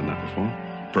 I've never done that before.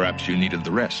 Perhaps you needed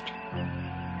the rest.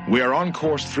 We are on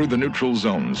course through the neutral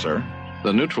zone, sir.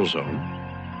 The neutral zone?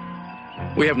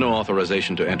 We have no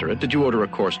authorization to enter it. Did you order a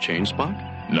course change,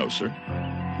 Spock? No, sir.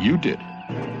 You did.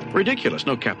 Ridiculous.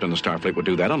 No captain of the Starfleet would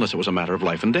do that unless it was a matter of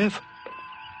life and death.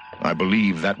 I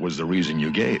believe that was the reason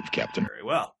you gave, Captain. Very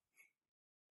well.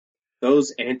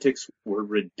 Those antics were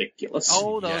ridiculous.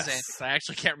 Oh, those antics. I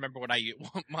actually can't remember what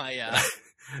my...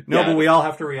 No, but we all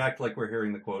have to react like we're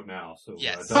hearing the quote now, so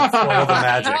yes. Don't spoil the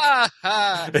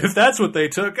magic. If that's what they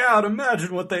took out,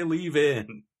 imagine what they leave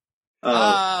in. You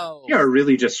are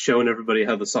really just showing everybody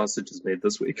how the sausage is made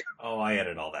this week. Oh, I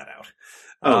edit all that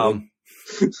out.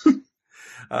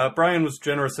 Brian was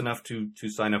generous enough to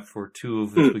sign up for 2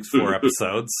 of this week's 4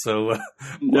 episodes, so...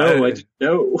 No, I didn't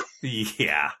know.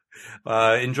 Yeah.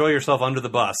 Enjoy yourself under the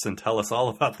bus and tell us all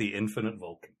about the Infinite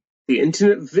Vulcan. The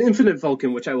Infinite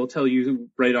Vulcan, which I will tell you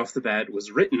right off the bat,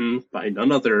 was written by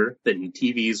none other than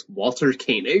TV's Walter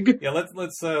Koenig. Yeah, let's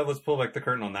pull back the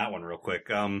curtain on that one real quick.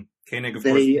 Koenig, of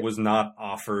course, was not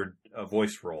offered a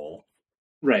voice role.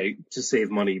 Right, to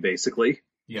save money, basically.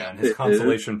 Yeah, and his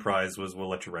consolation prize was, we'll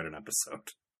let you write an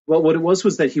episode. Well, what it was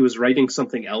that he was writing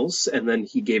something else, and then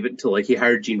he gave it to, he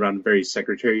hired Gene Roddenberry's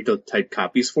secretary to type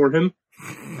copies for him.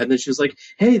 And then she was like,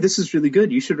 hey, this is really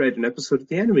good. You should write an episode of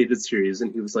the animated series.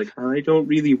 And he was like, I don't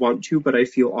really want to, but I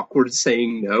feel awkward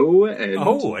saying no. And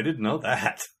I didn't know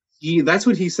that. That's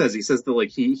what he says. He says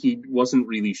that, he wasn't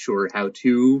really sure how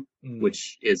to,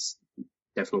 which is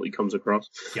definitely comes across.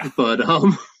 Yeah. But,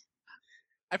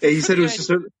 he said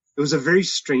it was a very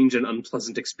strange and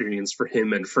unpleasant experience for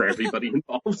him and for everybody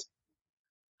involved.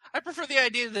 I prefer the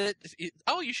idea that,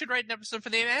 you should write an episode for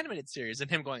the animated series,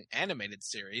 and him going, animated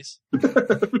series?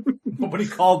 Nobody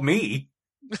called me.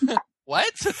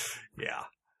 What? Yeah.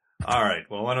 All right,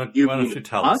 well, why don't you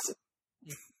tell us?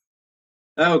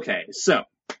 Okay, so,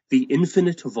 the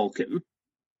Infinite Vulcan.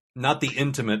 Not the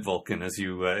Intimate Vulcan, as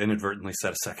you inadvertently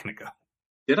said a second ago.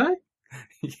 Did I?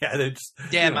 Yeah, they just...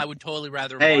 Damn, I would totally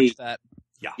rather watch that.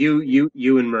 Yeah.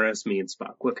 You and Maris, me and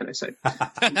Spock. What can I say?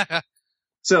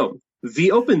 So,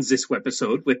 we opens this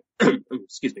episode with,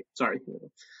 excuse me, sorry.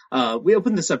 We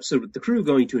open this episode with the crew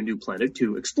going to a new planet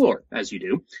to explore, as you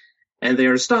do, and they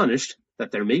are astonished that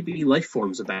there may be life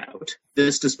forms about.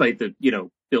 This despite the,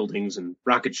 buildings and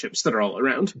rocket ships that are all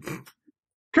around.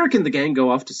 Kirk and the gang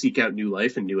go off to seek out new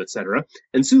life and new etc.,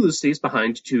 and Sulu stays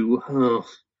behind to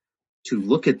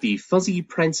look at the fuzzy,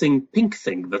 prancing pink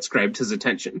thing that's grabbed his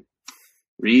attention.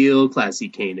 Real classy,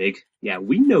 Koenig. Yeah,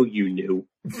 we know you knew.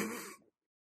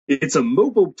 It's a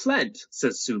mobile plant,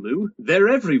 says Sulu. They're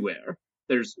everywhere.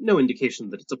 There's no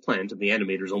indication that it's a plant, and the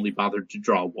animators only bothered to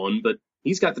draw one, but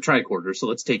he's got the tricorder, so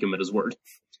let's take him at his word.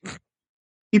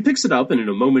 He picks it up, and in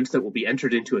a moment that will be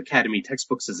entered into Academy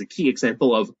textbooks as a key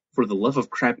example of, for the love of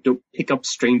crap, don't pick up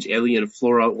strange alien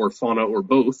flora or fauna or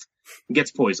both,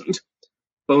 gets poisoned.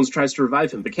 Bones tries to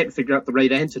revive him, but can't figure out the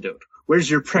right antidote. Where's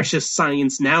your precious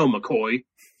science now, McCoy?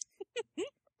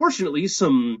 Fortunately,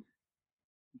 some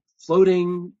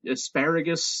floating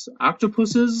asparagus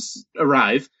octopuses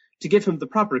arrive to give him the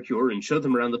proper cure and show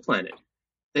them around the planet.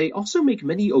 They also make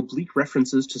many oblique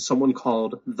references to someone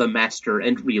called the Master,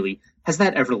 and really, has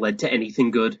that ever led to anything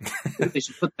good? Maybe they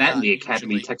should put that in the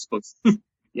Academy textbooks.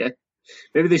 Yeah.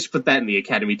 Maybe they should put that in the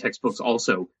Academy textbooks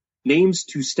also. Names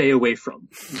to stay away from.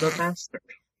 The Master.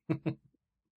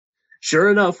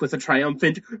 Sure enough, with a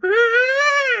triumphant...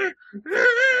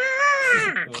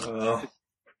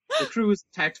 The crew is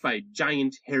attacked by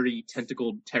giant, hairy,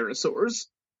 tentacled pterosaurs.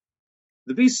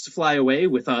 The beasts fly away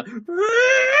with a...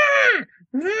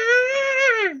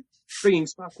 bringing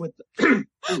Spock with them.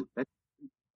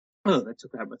 That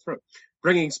took out my throat.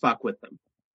 Bringing Spock with them.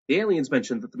 The aliens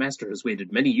mentioned that the Master has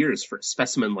waited many years for a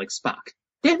specimen like Spock.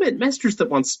 Damn it, Masters that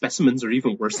want specimens are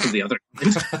even worse than the other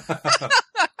kind.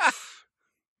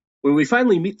 When we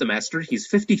finally meet the Master, he's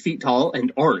 50 feet tall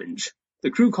and orange.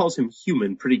 The crew calls him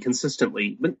human pretty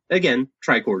consistently, but again,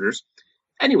 tricorders.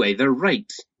 Anyway, they're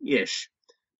right-ish.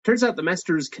 Turns out the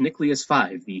Master is Caniclius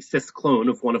V, the 5th clone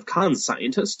of one of Khan's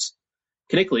scientists.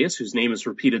 Caniclius, whose name is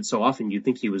repeated so often you'd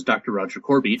think he was Dr. Roger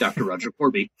Corby, Dr. Roger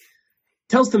Corby,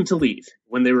 tells them to leave.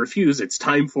 When they refuse, it's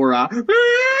time for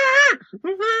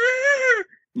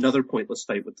another pointless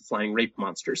fight with the flying rape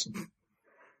monsters.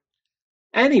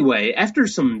 Anyway, after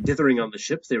some dithering on the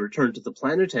ship, they return to the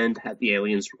planet and, at the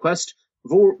aliens' request,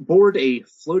 board a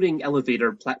floating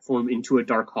elevator platform into a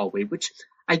dark hallway, which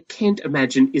I can't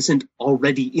imagine isn't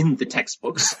already in the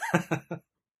textbooks.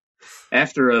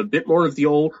 After a bit more of the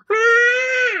old...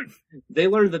 they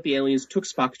learn that the aliens took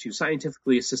Spock to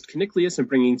scientifically assist Caniclius in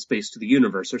bringing space to the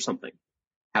universe or something.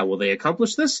 How will they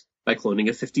accomplish this? By cloning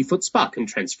a 50-foot Spock and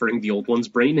transferring the old one's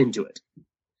brain into it.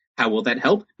 How will that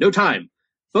help? No time.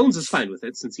 Bones is fine with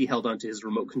it, since he held onto his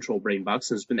remote control brain box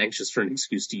and has been anxious for an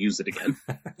excuse to use it again.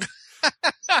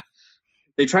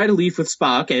 They try to leave with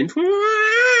Spock and...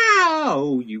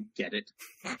 oh, you get it.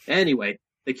 Anyway,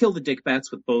 they kill the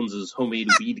dickbats with Bones' homemade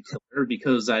weed killer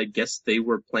because I guess they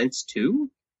were plants too?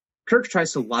 Kirk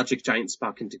tries to logic Giant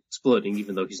Spock into exploding,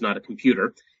 even though he's not a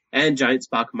computer, and Giant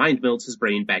Spock mind melds his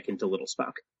brain back into Little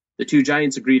Spock. The two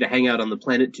giants agree to hang out on the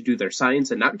planet to do their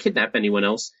science and not kidnap anyone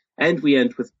else, and we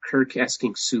end with Kirk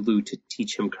asking Sulu to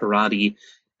teach him karate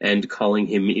and calling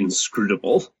him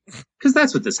inscrutable. Because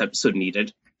that's what this episode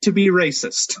needed. To be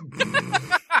racist.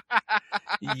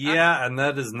 Yeah, and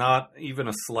that is not even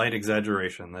a slight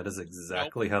exaggeration. That is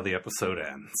exactly how the episode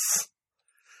ends.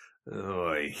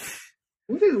 Oy.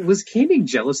 Was Koenig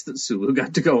jealous that Sulu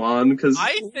got to go on? Because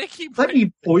I think he let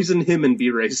me poison him and be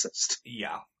racist.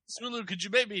 Yeah. Sulu, could you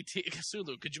maybe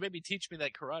teach me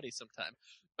that karate sometime?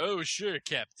 Oh, sure,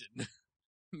 Captain.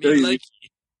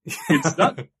 It's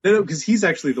not because he's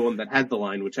actually the one that had the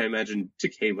line, which I imagine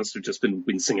Takei must have just been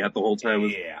wincing at the whole time.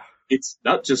 Yeah. It's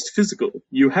not just physical.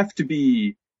 You have to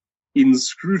be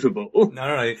inscrutable.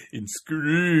 No,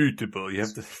 inscrutable. You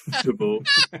have to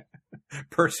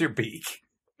purse your beak.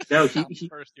 No, he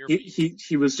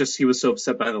was so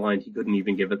upset by the line he couldn't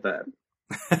even give it that.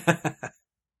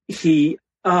 It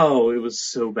was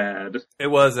so bad. It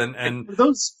was, and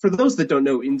for those that don't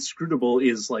know, inscrutable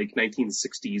is like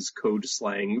 1960s code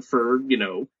slang for,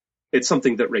 it's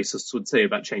something that racists would say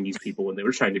about Chinese people when they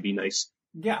were trying to be nice.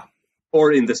 Yeah.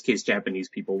 Or in this case, Japanese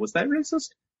people. Was that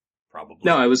racist? Probably.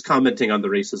 No, I was commenting on the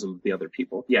racism of the other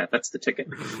people. Yeah, that's the ticket.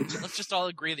 Let's just all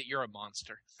agree that you're a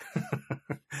monster.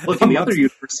 Look, in the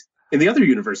other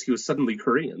universe, he was suddenly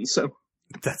Korean, so...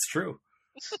 That's true.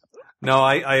 No,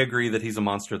 I agree that he's a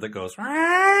monster that goes...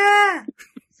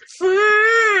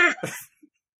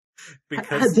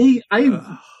 because...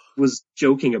 I was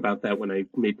joking about that when I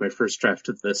made my first draft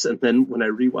of this, and then when I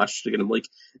rewatched it again, I'm like,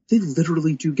 they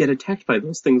literally do get attacked by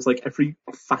those things like every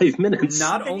 5 minutes.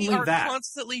 Not only that... They are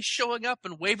constantly showing up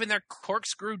and waving their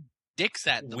corkscrew dicks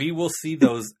at them. We will see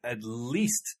those at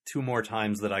least 2 more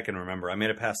times that I can remember. I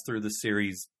made it pass through the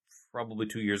series probably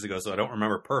 2 years ago, so I don't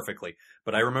remember perfectly.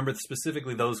 But I remember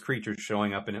specifically those creatures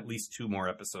showing up in at least 2 more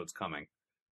episodes coming.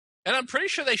 And I'm pretty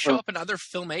sure they show up in other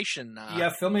Filmation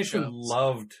Filmation shows.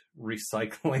 loved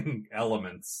recycling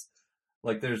elements.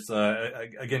 Like there's,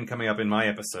 again, coming up in my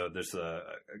episode, there's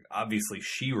obviously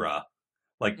She-Ra.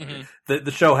 Like,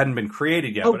 the show hadn't been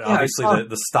created yet, but obviously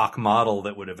the stock model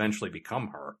that would eventually become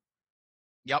her.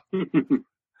 Yep.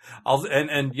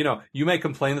 And you may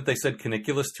complain that they said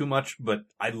Caniculus too much, but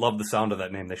I love the sound of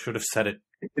that name. They should have said it.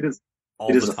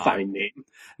 It is a fine name.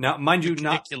 Now, mind you,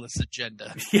 Caniculus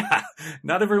agenda. Yeah,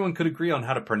 not everyone could agree on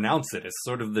how to pronounce it. It's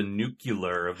sort of the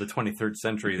nuclear of the 23rd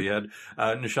century. They had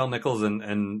Nichelle Nichols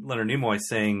and Leonard Nimoy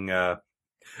saying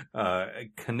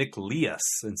Caniclius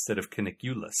instead of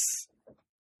Caniculus.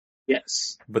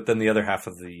 Yes, but then the other half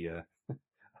of the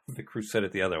crew said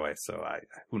it the other way. So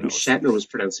who knows? Shatner was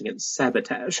pronouncing it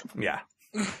sabotage. Yeah,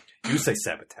 you say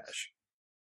sabotage.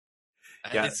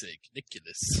 I say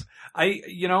Caniculus.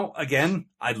 Again,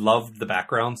 I loved the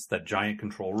backgrounds. That giant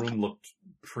control room looked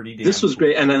pretty damn This was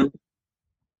cool. great, and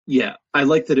I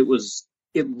like that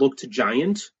it looked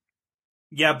giant.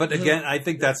 Yeah, but again, I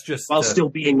think that's just while still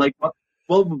being like,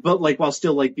 while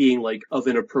still like being like of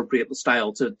an appropriate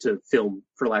style to film,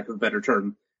 for lack of a better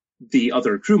term, the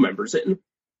other crew members in.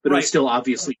 But It was still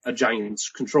obviously a giant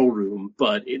control room,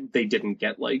 but they didn't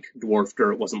get like dwarfed,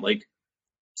 or it wasn't like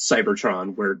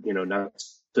Cybertron, where, not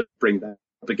to bring that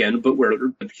up again, but where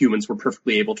humans were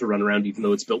perfectly able to run around, even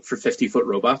though it's built for 50-foot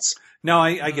robots. No,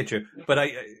 I get you, but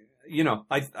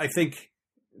I think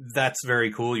that's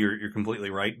very cool. You're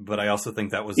completely right, but I also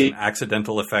think that was an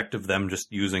accidental effect of them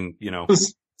just using,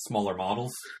 smaller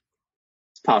models.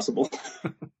 It's possible.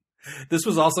 This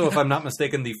was also, if I'm not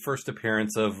mistaken, the first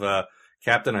appearance of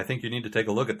Captain. I think you need to take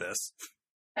a look at this.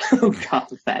 Oh God,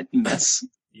 that mess.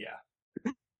 Yeah.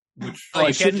 Which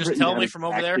you can't just tell me from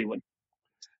over there?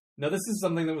 Now, this is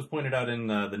something that was pointed out in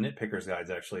the Nitpickers Guides,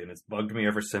 actually, and it's bugged me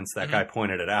ever since that guy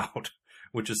pointed it out,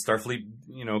 which is Starfleet,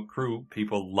 crew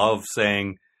people love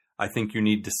saying, I think you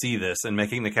need to see this, and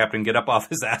making the captain get up off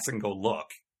his ass and go look.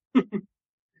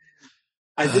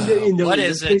 I think in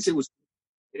this case it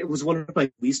was one of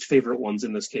my least favorite ones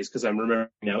in this case, because I'm remembering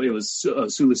now, it was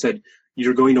Sulu said,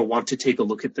 you're going to want to take a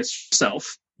look at this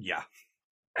yourself. Yeah.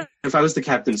 If I was the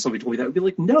captain and somebody told me that, I'd be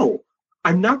like, no,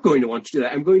 I'm not going to want to do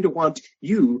that. I'm going to want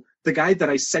you, the guy that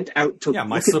I sent out to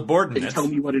my subordinate, tell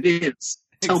me what it is.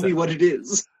 Tell me what it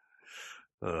is.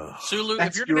 Sulu,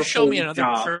 if you're going to show me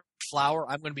another flower,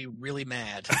 I'm going to be really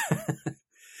mad.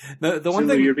 The one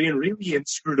thing, you're being really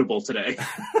inscrutable today.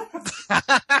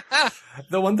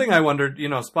 The one thing I wondered,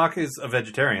 Spock is a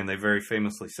vegetarian. They very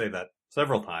famously say that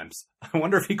several times. I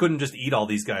wonder if he couldn't just eat all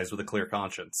these guys with a clear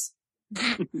conscience.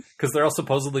 Because they're all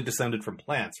supposedly descended from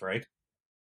plants, right?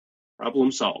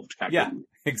 Problem solved, Captain. Yeah,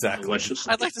 exactly.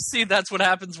 I'd like to see that's what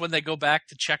happens when they go back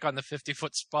to check on the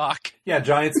 50-foot Spock. Yeah,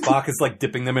 giant Spock is like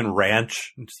dipping them in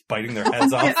ranch and just biting their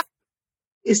heads off.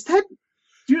 Is that...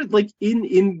 Dude, like,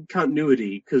 in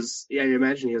continuity, because I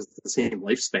imagine he has the same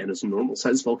lifespan as a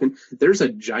normal-sized Vulcan, there's a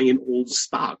giant old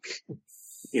Spock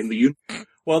in the universe.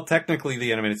 Well, technically,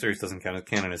 the animated series doesn't count as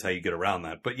canon as how you get around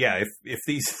that. But yeah, if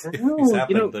these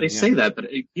happen... they say that, but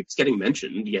it keeps getting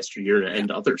mentioned yesteryear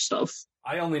and other stuff.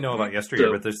 I only know about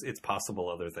yesteryear, but it's possible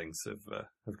other things have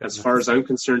gotten... As far as I'm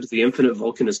concerned, the Infinite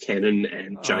Vulcan is canon,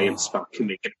 and giant Spock can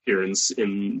make an appearance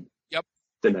in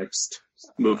the next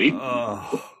movie.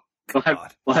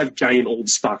 We'll have giant old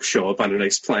Spock show up on a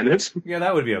nice planet. Yeah,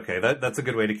 that would be okay. That's a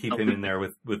good way to keep him in there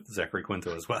with Zachary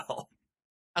Quinto as well.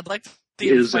 I'd like to see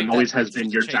him is and always has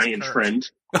been your giant friend.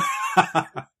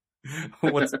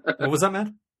 What was that,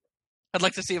 man? I'd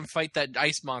like to see him fight that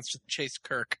ice monster to chase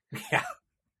Kirk. Yeah.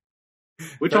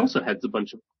 Which also has a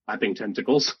bunch of flapping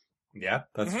tentacles. Yeah,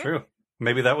 that's true.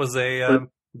 Maybe that was a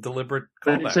deliberate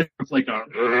callback. It's like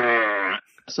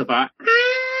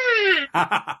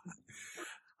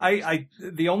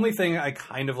the only thing I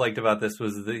kind of liked about this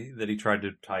was that he tried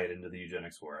to tie it into the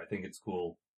eugenics war. I think it's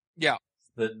cool. Yeah.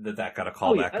 That got a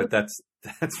callback, but that's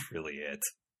really it.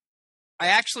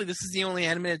 This is the only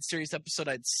animated series episode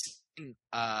I'd seen,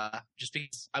 just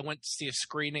because I went to see a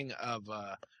screening of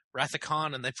Wrath of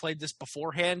Khan, and they played this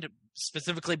beforehand,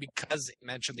 specifically because it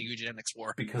mentioned the eugenics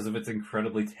war. Because of its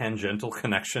incredibly tangential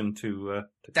connection to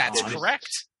That's Khan. correct.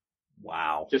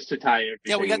 Wow. Just to tie everything.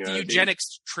 Yeah, we got the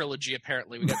eugenics trilogy,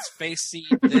 apparently. We got Space Seed,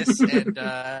 this, and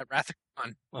Wrath of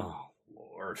Khan. Oh,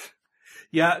 Lord.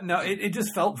 Yeah, no, it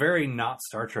just felt very not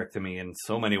Star Trek to me in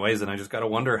so many ways, and I just got to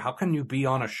wonder, how can you be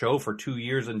on a show for 2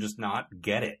 years and just not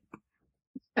get it?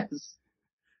 Yes.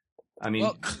 I mean...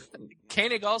 Well,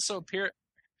 Koenig also appeared...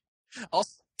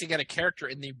 Also to get a character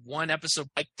in the one episode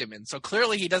liked him in, so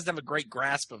clearly he doesn't have a great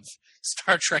grasp of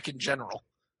Star Trek in general.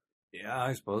 Yeah,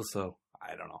 I suppose so.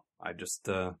 I don't know. I just...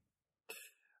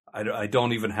 I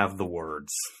don't even have the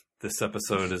words. This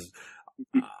episode is...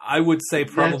 I would say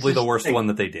probably the worst one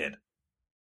that they did.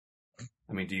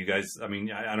 I mean, do you guys... I mean,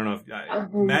 I don't know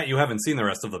if... Matt, you haven't seen the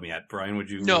rest of them yet. Brian, would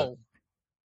you... No.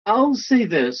 I'll say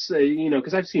this,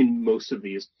 because I've seen most of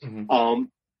these. Mm-hmm.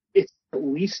 It's at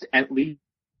least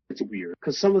it's weird,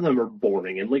 because some of them are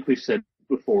boring. And like we've said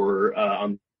before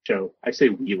on the show, I say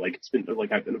we, like it's been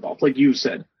like I've been involved. Like you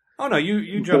said. Oh, no,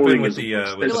 you jump in with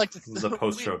the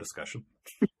post-show discussion.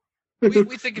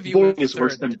 We think of you as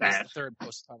worse than bad. Third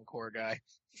post-time core guy.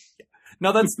 Yeah.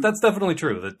 No, that's definitely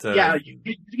true. That yeah, you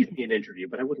give me an interview,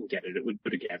 but I wouldn't get it. It would go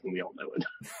to Gavin. We all know it.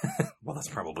 Well, that's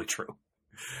probably true.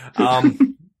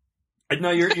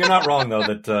 No, you're not wrong though.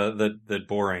 That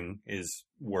boring is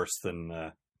worse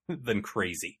than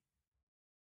crazy.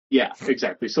 Yeah,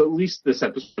 exactly. So at least this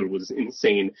episode was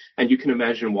insane, and you can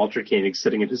imagine Walter Koenig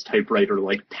sitting at his typewriter,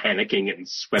 like panicking and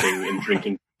sweating and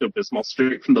drinking Abysmal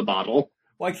straight from the bottle.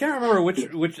 Well, I can't remember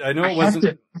which. I know it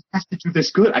wasn't. I have to do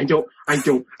this good. I don't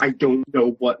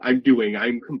know what I'm doing.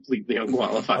 I'm completely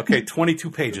unqualified. Okay,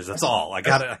 22 pages. That's all. I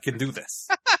can do this.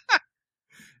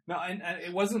 No, and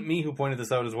it wasn't me who pointed this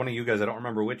out. It was one of you guys. I don't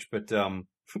remember which, but one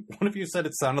of you said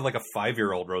it sounded like a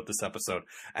 5-year-old wrote this episode.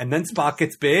 And then Spock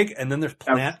gets big, and then there's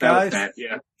plant guys.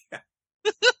 Yeah.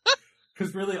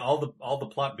 Because really, all the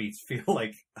plot beats feel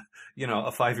like,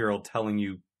 a 5-year-old telling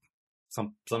you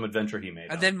some adventure he made.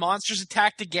 And then monsters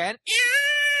attacked again.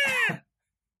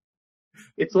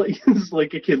 It's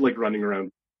like a kid like running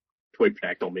around toy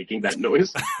tractile making that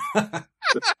noise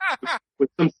with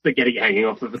some spaghetti hanging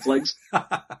off of its legs.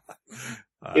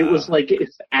 It was like if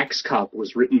Axe Cop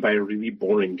was written by a really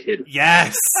boring kid.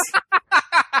 Yes.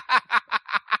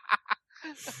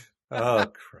 Oh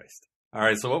Christ! All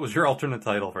right, so what was your alternate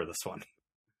title for this one?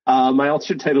 My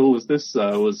alternate title was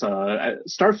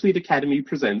Starfleet Academy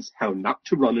presents How Not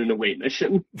to Run an Away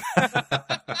Mission.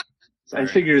 So I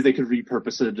figured they could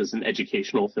repurpose it as an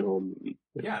educational film.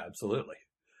 Yeah, absolutely.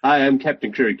 I am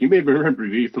Captain Kirk. You may remember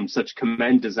me from such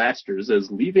command disasters as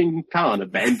leaving Khan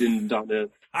abandoned on a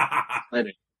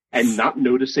planet and not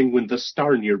noticing when the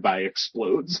star nearby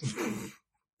explodes.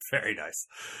 Very nice.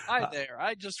 Hi there.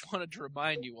 I just wanted to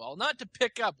remind you all not to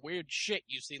pick up weird shit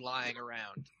you see lying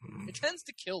around. It tends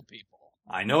to kill people.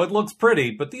 I know it looks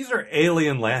pretty, but these are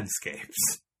alien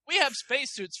landscapes. We have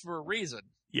spacesuits for a reason.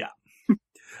 Yeah.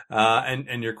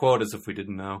 And your quote is, if we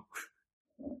didn't know.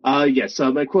 Yes,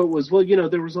 my quote was, well,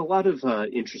 there was a lot of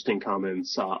interesting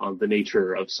comments on the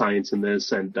nature of science in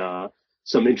this, and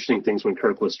some interesting things when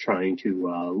Kirk was trying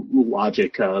to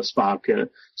logic Spock,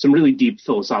 some really deep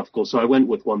philosophical, so I went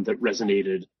with one that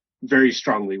resonated very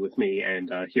strongly with me,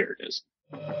 and here it is.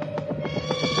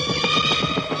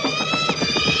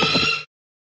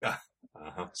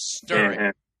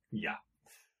 Stirring. Yeah.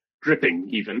 Gripping,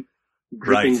 even.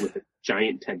 Gripping with a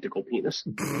giant tentacle penis.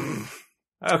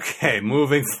 Okay,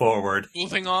 moving forward.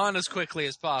 Moving on as quickly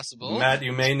as possible. Matt,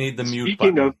 you may need the mute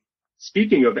button.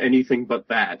 Speaking of anything but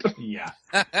that. Yeah.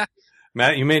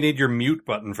 Matt, you may need your mute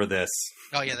button for this.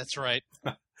 Oh, yeah, that's right.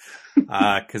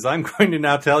 Because I'm going to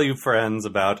now tell you, friends,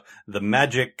 about the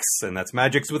Magicks, and that's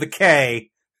Magicks with a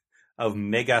K, of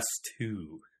Magicks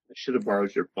 2. I should have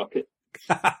borrowed your bucket.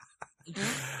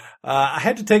 I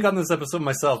had to take on this episode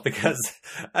myself because,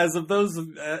 as those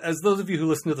of you who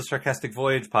listen to the Sarcastic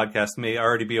Voyage podcast may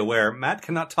already be aware, Matt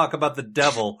cannot talk about the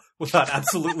devil without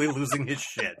absolutely losing his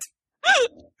shit.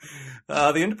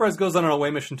 The Enterprise goes on an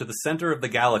away mission to the center of the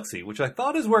galaxy, which I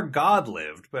thought is where God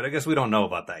lived, but I guess we don't know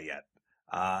about that yet.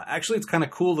 Actually, it's kind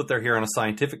of cool that they're here on a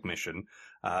scientific mission.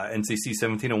 NCC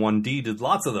 1701D did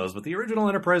lots of those, but the original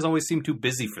Enterprise always seemed too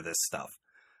busy for this stuff.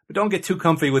 But don't get too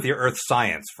comfy with your Earth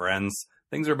science, friends.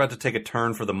 Things are about to take a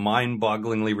turn for the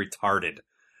mind-bogglingly retarded.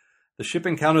 The ship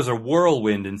encounters a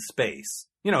whirlwind in space.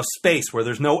 Space where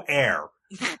there's no air.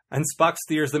 And Spock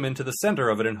steers them into the center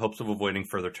of it in hopes of avoiding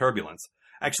further turbulence.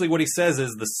 Actually, what he says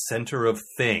is the center of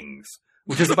things,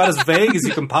 which is about as vague as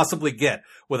you can possibly get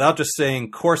without just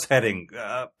saying course heading,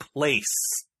 place.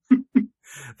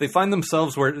 They find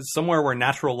themselves somewhere where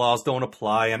natural laws don't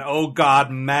apply, and oh god,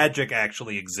 magic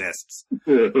actually exists.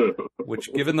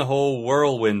 Which, given the whole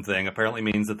whirlwind thing, apparently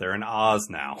means that they're in Oz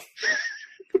now.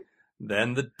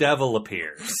 Then the devil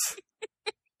appears.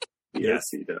 Yes,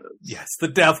 he does. Yes, the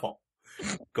devil.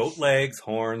 Goat legs,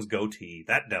 horns, goatee,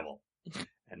 that devil.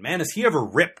 And man, is he ever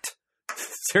ripped.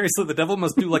 Seriously, the devil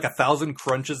must do like 1,000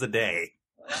 crunches a day.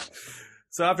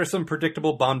 So after some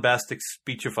predictable bombastic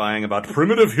speechifying about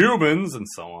primitive humans and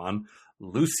so on,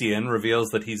 Lucien reveals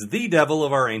that he's the devil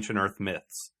of our ancient Earth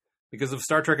myths. Because if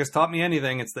Star Trek has taught me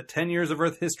anything, it's that 10 years of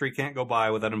Earth history can't go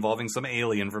by without involving some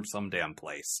alien from some damn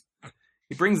place.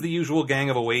 He brings the usual gang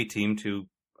of away team to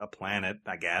a planet,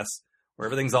 I guess, where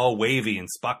everything's all wavy and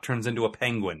Spock turns into a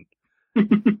penguin.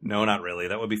 No, not really.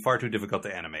 That would be far too difficult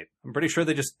to animate. I'm pretty sure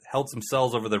they just held some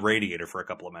cells over the radiator for a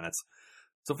couple of minutes.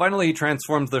 So finally he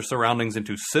transforms their surroundings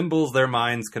into symbols their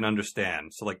minds can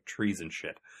understand. So like trees and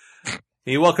shit.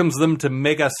 He welcomes them to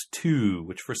Magicks 2,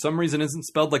 which for some reason isn't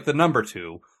spelled like the number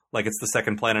 2, like it's the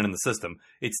second planet in the system.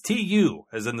 It's TU,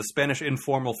 as in the Spanish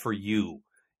informal for you.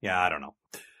 Yeah, I don't know.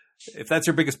 If that's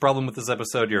your biggest problem with this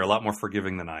episode, you're a lot more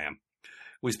forgiving than I am.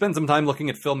 We spend some time looking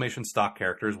at Filmation stock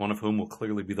characters, one of whom will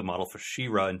clearly be the model for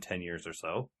She-Ra in 10 years or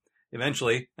so.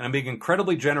 Eventually, and I'm being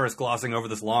incredibly generous glossing over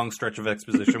this long stretch of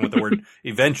exposition with the word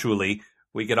eventually,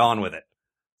 we get on with it.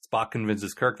 Spock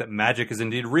convinces Kirk that magic is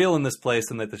indeed real in this place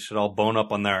and that they should all bone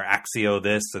up on their Axio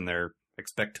this and their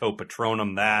Expecto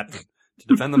Patronum that to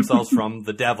defend themselves from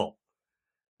the devil.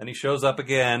 Then he shows up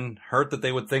again, hurt that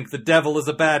they would think the devil is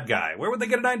a bad guy. Where would they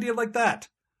get an idea like that?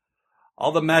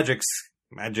 All the Magicks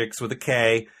with a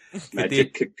K, get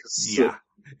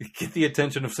the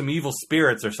attention of some evil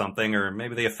spirits or something, or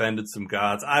maybe they offended some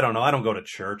gods. I don't know. I don't go to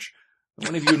church.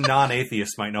 One of you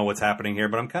non-atheists might know what's happening here,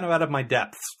 but I'm kind of out of my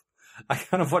depths. I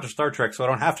kind of watch Star Trek, so I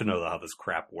don't have to know how this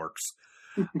crap works.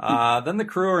 Then the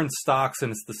crew are in stocks,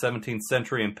 and it's the 17th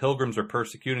century, and pilgrims are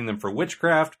persecuting them for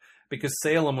witchcraft, because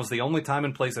Salem was the only time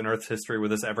and place in Earth's history where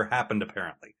this ever happened,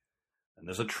 apparently. And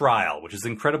there's a trial, which is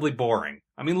incredibly boring.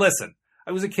 I mean, listen.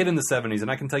 I was a kid in the 70s,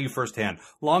 and I can tell you firsthand,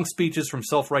 long speeches from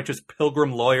self-righteous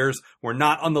pilgrim lawyers were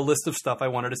not on the list of stuff I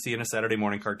wanted to see in a Saturday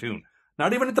morning cartoon.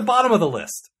 Not even at the bottom of the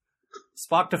list.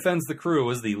 Spock defends the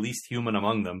crew as the least human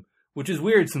among them, which is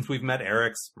weird since we've met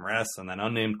Eric's, Mress, and that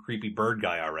unnamed creepy bird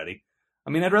guy already.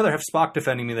 I mean, I'd rather have Spock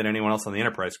defending me than anyone else on the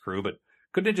Enterprise crew, but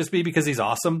couldn't it just be because he's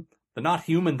awesome? The not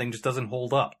human thing just doesn't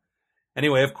hold up.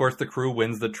 Anyway, of course, the crew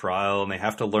wins the trial, and they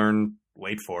have to learn,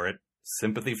 wait for it,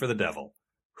 sympathy for the devil.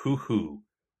 Hoo-hoo.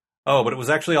 Oh, but it was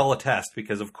actually all a test,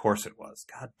 because of course it was.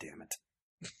 God damn it.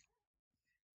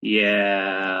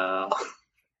 Yeah.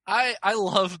 I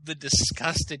love the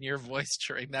disgust in your voice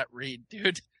during that read,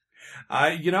 dude.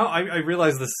 I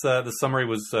realize this the summary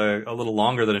was a little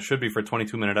longer than it should be for a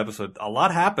 22-minute episode. A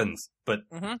lot happens, but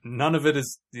none of it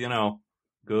is,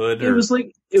 good. It was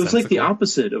like the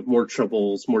opposite of more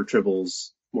troubles.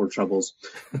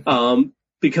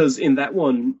 Because in that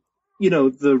one,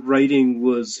 the writing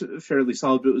was fairly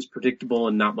solid, but it was predictable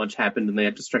and not much happened, and they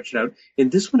had to stretch it out. In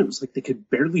this one, it was like they could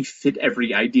barely fit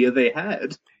every idea they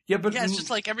had. Yeah, but it's just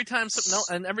like every time something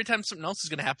else is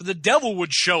going to happen, the devil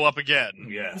would show up again.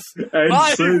 Yes,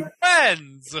 my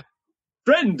friends,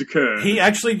 friend Kirk. He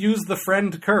actually used the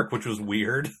friend Kirk, which was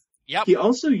weird. Yep. He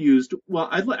also used. Well,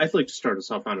 I'd like to start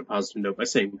us off on a positive note by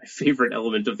saying my favorite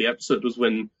element of the episode was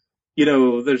when,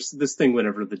 there's this thing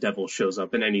whenever the devil shows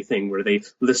up in anything where they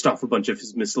list off a bunch of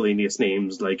his miscellaneous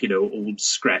names, like Old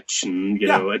Scratch and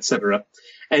etc.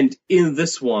 And in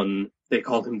this one, they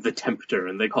call him the Tempter,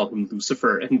 and they call him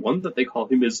Lucifer, and one that they call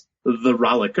him is the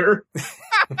Rollicker.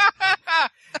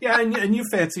 Yeah, and you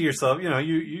fancy yourself, you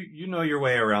know your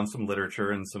way around some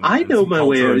literature and some. I know my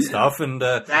way around stuff, and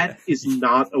that is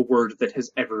not a word that has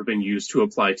ever been used to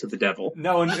apply to the devil.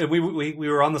 No, and we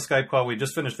were on the Skype call. We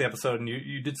just finished the episode, and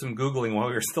you did some Googling while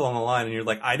we were still on the line, and you're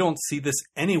like, I don't see this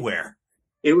anywhere.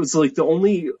 It was like the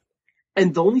only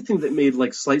thing that made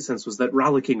like slight sense was that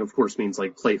rollicking, of course, means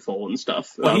like playful and stuff.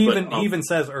 Well, he even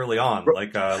says early on,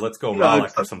 like, let's go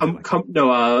rollick or something.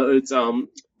 It's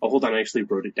Oh, hold on, I actually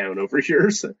wrote it down over here.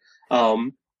 So,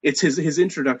 it's his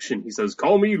introduction. He says,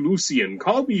 "Call me Lucian,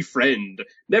 call me friend.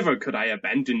 Never could I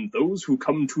abandon those who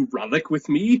come to rollick with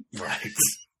me." Right.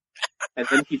 And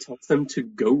then he tells them to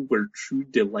go where true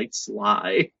delights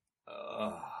lie.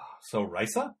 So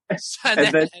Risa?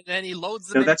 and then he loads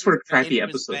them. No, that's where crappy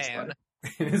episodes lie.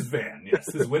 In his van,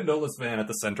 yes, his windowless van at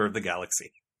the center of the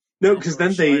galaxy. No, because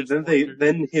then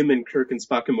him and Kirk and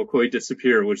Spock and McCoy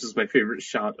disappear, which is my favorite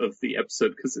shot of the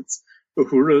episode, because it's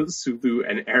Uhura, Sulu,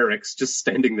 and Eric's just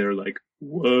standing there like,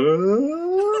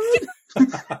 what?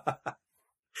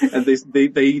 And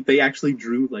they actually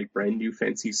drew like brand new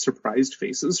fancy surprised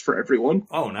faces for everyone.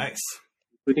 Oh, nice.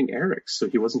 Including Eric's, so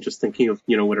he wasn't just thinking of,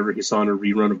 whatever he saw in a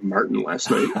rerun of Martin last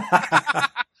night.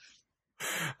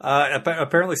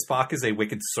 Apparently Spock is a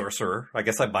wicked sorcerer. I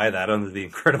guess I buy that under the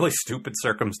incredibly stupid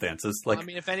circumstances. Like, I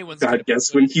mean, if anyone's God,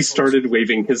 yes, when he started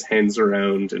waving his hands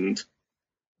around and...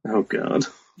 Oh, God.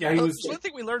 Yeah, he was... One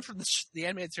thing we learned from the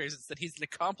animated series is that he's an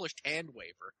accomplished hand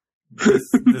waver.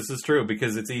 This is true,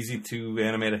 because it's easy to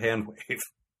animate a hand wave.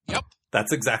 Yep.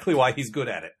 That's exactly why he's good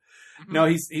at it. Mm-hmm. No,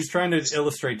 he's trying to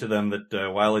illustrate to them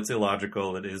that while it's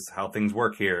illogical, it is how things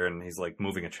work here, and he's like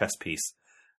moving a chess piece.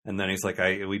 And then he's like,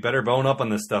 we better bone up on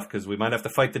this stuff because we might have to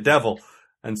fight the devil.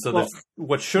 And so there's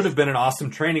what should have been an awesome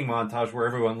training montage where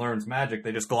everyone learns magic.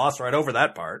 They just gloss right over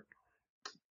that part.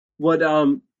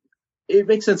 It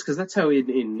makes sense because that's how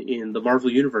in the Marvel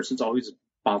universe, it's always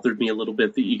bothered me a little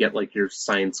bit that you get like your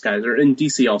science guys, or in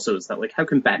DC also is that like, how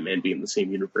can Batman be in the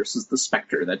same universe as the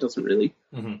Spectre? That doesn't really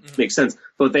make sense.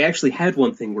 But they actually had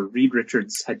one thing where Reed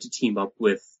Richards had to team up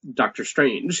with Doctor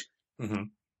Strange. Mm-hmm.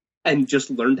 And just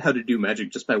learned how to do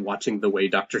magic just by watching the way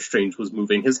Doctor Strange was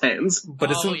moving his hands. But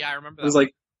I remember that. It was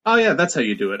like, oh yeah, that's how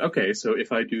you do it. Okay, so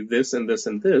if I do this and this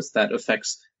and this, that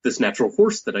affects this natural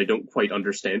force that I don't quite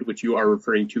understand, which you are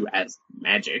referring to as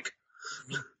magic.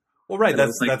 Well, right,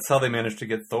 that's how they managed to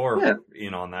get Thor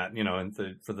in on that,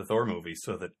 for the Thor movie,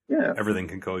 so that everything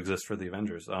can coexist for the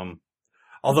Avengers.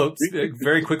 Although,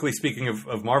 very quickly speaking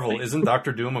of Marvel, isn't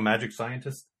Doctor Doom a magic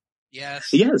scientist? Yes.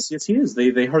 Yes, he is.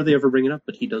 They hardly ever bring it up,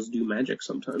 but he does do magic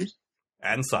sometimes.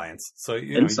 And science. So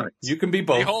science. You can be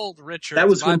both. Behold, Richard, that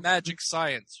was my magic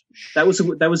science. That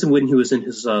was when he was in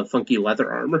his funky leather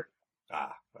armor.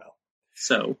 Ah, well.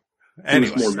 So, anyway.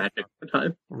 He was more magic at the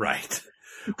time. Right.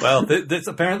 Well, this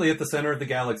apparently at the center of the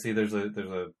galaxy, there's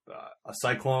a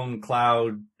cyclone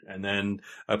cloud, and then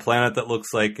a planet that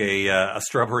looks like a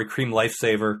strawberry cream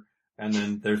lifesaver, and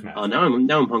then there's magic. Oh, now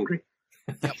I'm hungry.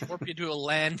 Warp you to a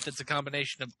land that's a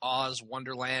combination of Oz,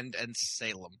 Wonderland, and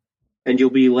Salem. And you'll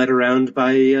be led around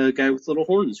by a guy with little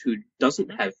horns who doesn't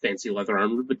have fancy leather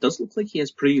armor, but does look like he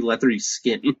has pretty leathery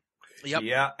skin. Yep.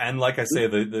 Yeah, and like I say,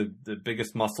 the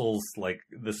biggest muscles, like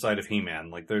the side of He-Man,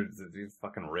 like they're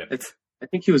fucking ripped. I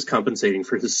think he was compensating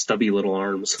for his stubby little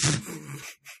arms.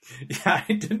 Yeah,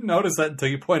 I didn't notice that until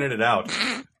you pointed it out.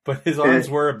 But his arms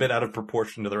were a bit out of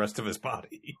proportion to the rest of his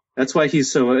body. That's why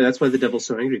the devil's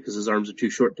so angry, because his arms are too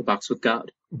short to box with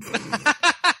God.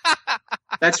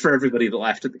 That's for everybody that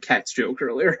laughed at the cat's joke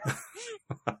earlier.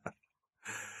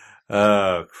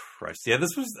 Oh, Christ. Yeah,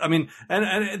 this was, I mean,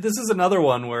 and this is another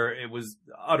one where it was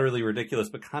utterly ridiculous,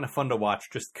 but kind of fun to watch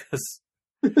just because,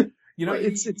 you know,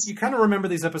 you kind of remember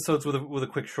these episodes with a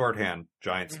quick shorthand.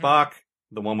 Giant Spock,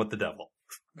 the one with the devil.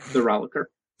 The Rollicker.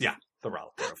 Yeah, the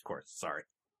Rollicker, of course. Sorry.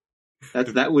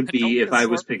 That would be, if I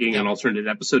was picking an alternate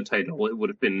episode title, it would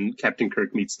have been Captain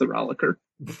Kirk Meets the Rollicker.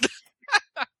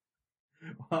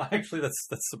 Well, actually, that's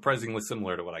surprisingly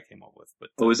similar to what I came up with.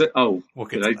 But is it? Oh, we'll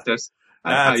get to that.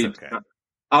 That's okay.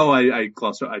 I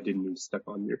glossed. I didn't mean to step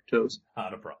on your toes.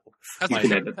 Not a problem.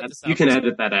 You can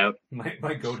edit that out.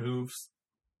 My goat hooves.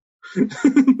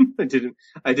 I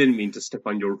didn't mean to step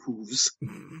on your hooves.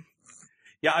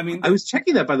 Yeah, I mean, I was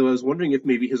checking that, by the way. I was wondering if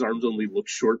maybe his arms only looked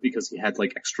short because he had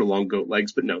like extra long goat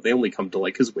legs, but no, they only come to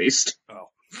like his waist. Oh.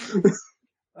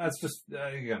 That's just,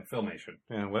 again, Filmation.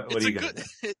 Yeah, what are you going to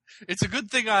do? It's a good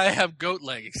thing I have goat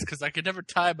legs, because I could never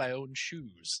tie my own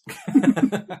shoes.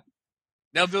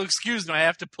 Now, if you'll excuse me, I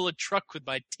have to pull a truck with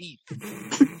my teeth.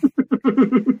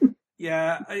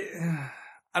 Yeah,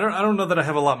 I don't know that I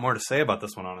have a lot more to say about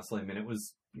this one, honestly. I mean, it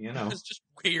was, you know. It was just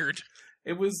weird.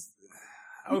 It was,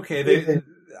 okay,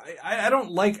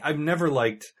 I've never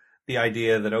liked the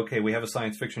idea that, okay, we have a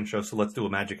science fiction show, so let's do a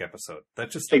magic episode.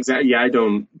 That just... Exactly, yeah, I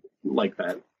don't like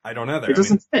that. I don't either. It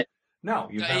doesn't fit. No,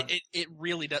 it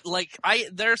really does. Like,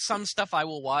 there's some stuff I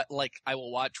will watch. Like, I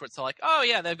will watch where it's like, oh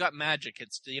yeah, they've got magic.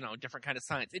 It's different kind of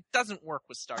science. It doesn't work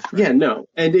with Star Trek. Yeah, no,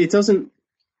 and it doesn't.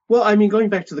 Well, I mean, going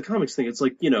back to the comics thing, it's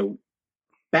like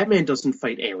Batman doesn't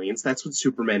fight aliens. That's what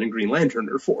Superman and Green Lantern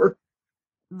are for.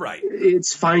 Right.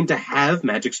 It's fine to have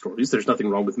magic stories. There's nothing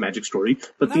wrong with magic story,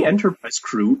 but the Enterprise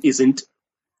crew isn't.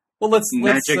 Well, let's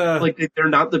they're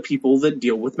not the people that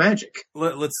deal with magic.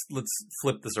 Let's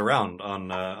flip this around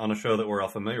on a show that we're all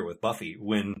familiar with, Buffy.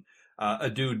 When a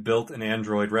dude built an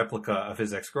android replica of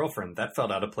his ex-girlfriend, that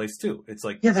felt out of place too. It's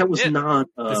like, yeah, that was not.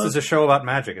 This is a show about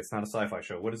magic. It's not a sci-fi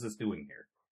show. What is this doing here?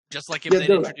 Just like if they'd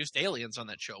introduced aliens on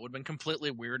that show, it would have been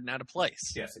completely weird and out of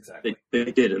place. Yes, exactly.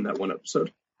 They did in that one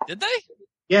episode. Did they?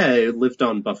 Yeah, it lived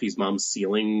on Buffy's mom's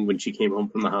ceiling when she came home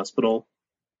from the hospital.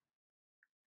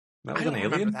 That was an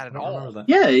alien? That at all. That.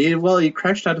 Yeah, it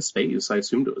crashed out of space. I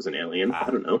assumed it was an alien. I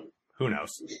don't know. Who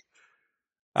knows?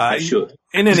 I should.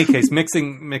 In any case,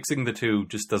 mixing the two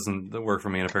just doesn't work for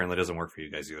me, and apparently doesn't work for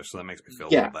you guys either. So that makes me feel a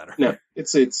little better. No,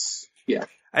 it's yeah.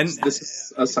 And this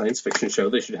is a science fiction show.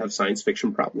 They should have science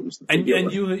fiction problems. And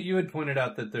you had pointed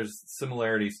out that there's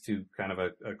similarities to kind of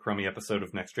a crummy episode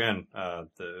of Next Gen.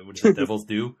 What is it, Devil's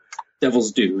Due?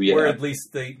 Devil's Due, yeah. Where at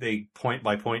least they point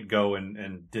by point go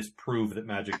and disprove that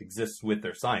magic exists with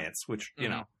their science, which,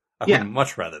 I would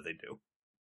much rather they do.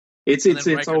 It's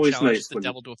always nice the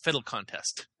devil to a fiddle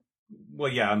contest.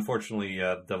 Well, yeah, unfortunately,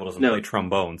 the devil doesn't play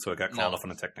trombone, so it got called off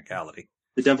on a technicality.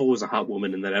 The devil was a hot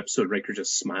woman in that episode. Riker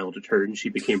just smiled at her and she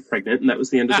became pregnant, and that was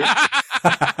the end of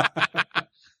it.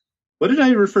 What did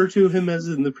I refer to him as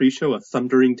in the pre-show? A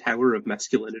thundering tower of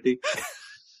masculinity?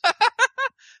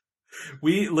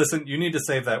 Listen, you need to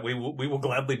save that. We will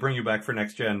gladly bring you back for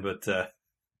Next Gen, but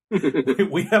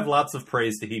we have lots of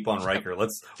praise to heap on Riker.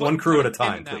 Let's one crew at a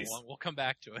time, please. We'll come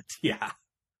back to it. Yeah.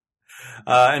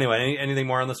 Anyway, anything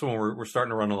more on this one? We're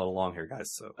starting to run a little long here,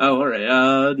 guys. So. Oh, all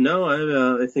right. No,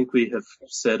 I think we have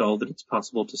said all that it's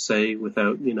possible to say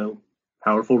without,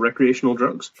 powerful recreational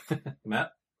drugs.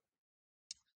 Matt?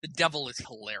 The devil is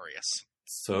hilarious.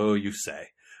 So you say.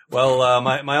 Well,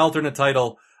 my alternate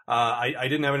title, I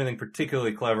didn't have anything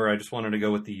particularly clever. I just wanted to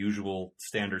go with the usual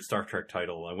standard Star Trek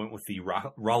title. I went with the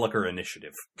Rollicker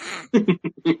Initiative.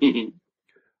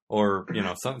 Or,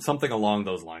 something along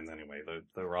those lines anyway.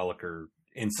 The Rollicker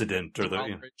Incident or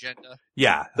the agenda.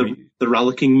 Yeah. The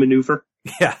rollicking maneuver.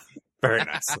 Yeah. Very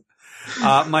nice.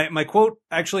 My quote,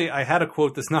 actually, I had a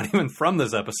quote that's not even from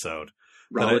this episode.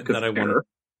 That I wanted.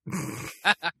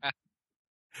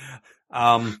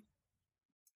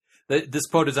 This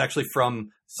quote is actually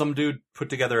from some dude put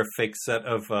together a fake set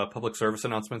of public service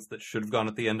announcements that should have gone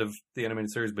at the end of the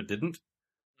animated series, but didn't.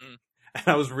 And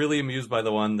I was really amused by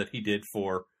the one that he did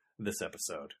for this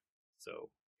episode. So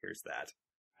here's that.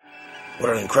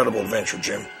 What an incredible adventure,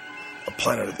 Jim. A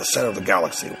planet at the center of the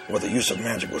galaxy where the use of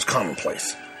magic was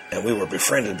commonplace. And we were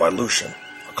befriended by Lucian,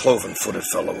 a cloven-footed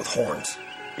fellow with horns.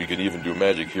 We could even do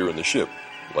magic here in the ship,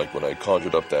 like when I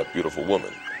conjured up that beautiful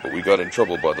woman. But we got in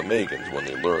trouble by the Magicks when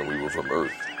they learned we were from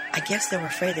Earth. I guess they were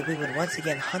afraid that we would once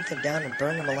again hunt them down and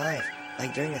burn them alive,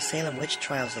 like during the Salem witch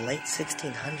trials in the late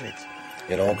 1600s.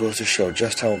 It all goes to show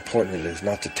just how important it is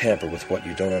not to tamper with what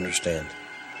you don't understand.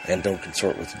 And don't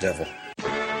consort with the devil.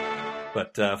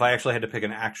 But if I actually had to pick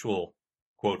an actual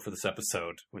quote for this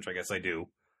episode, which I guess I do,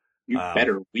 You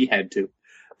better. We had to.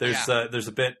 There's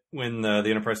a bit when the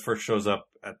Enterprise first shows up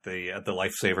at the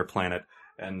Lifesaver planet,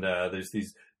 and there's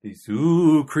these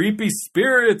creepy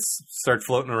spirits start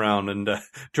floating around, and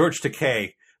George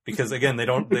Takei, because again they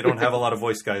don't have a lot of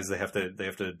voice guys, they have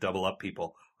to double up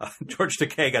people. George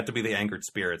Takei got to be the angered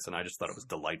spirits, and I just thought it was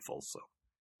delightful. So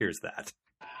here's that.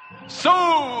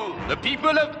 So, the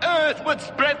people of Earth would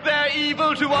spread their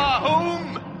evil to our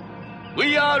home?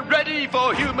 We are ready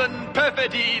for human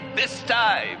perfidy this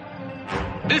time.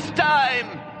 This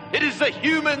time, it is the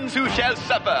humans who shall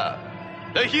suffer.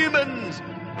 The humans,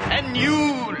 and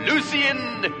you,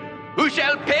 Lucian, who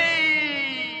shall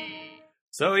pay.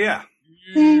 So, yeah.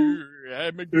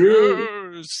 I'm a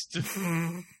ghost.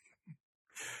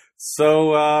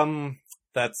 So,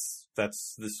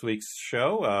 that's this week's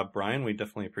show. Brian, we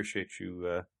definitely appreciate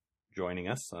you joining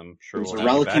us. I'm sure it was we'll a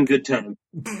rollicking good time.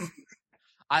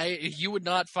 You would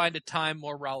not find a time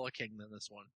more rollicking than this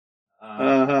one.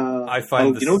 I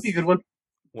find this... You know what's a good one?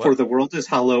 What? For the world is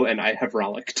hollow, and I have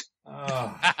rollicked.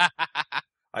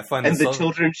 I find and this the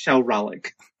children shall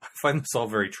rollick. I find this all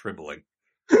very tribbling.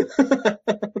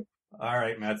 All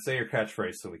right, Matt, say your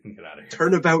catchphrase so we can get out of here.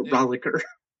 Turnabout rollicker.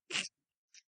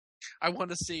 I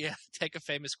want to see take a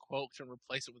famous quote and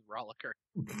replace it with rollicker.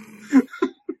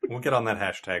 We'll get on that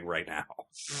hashtag right now.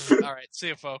 All right, see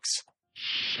you, folks.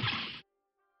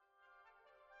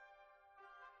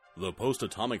 The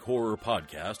Post-Atomic Horror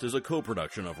Podcast is a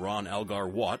co-production of Ron Algar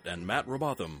Watt and Matt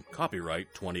Robotham.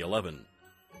 Copyright 2011.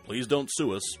 Please don't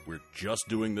sue us. We're just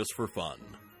doing this for fun.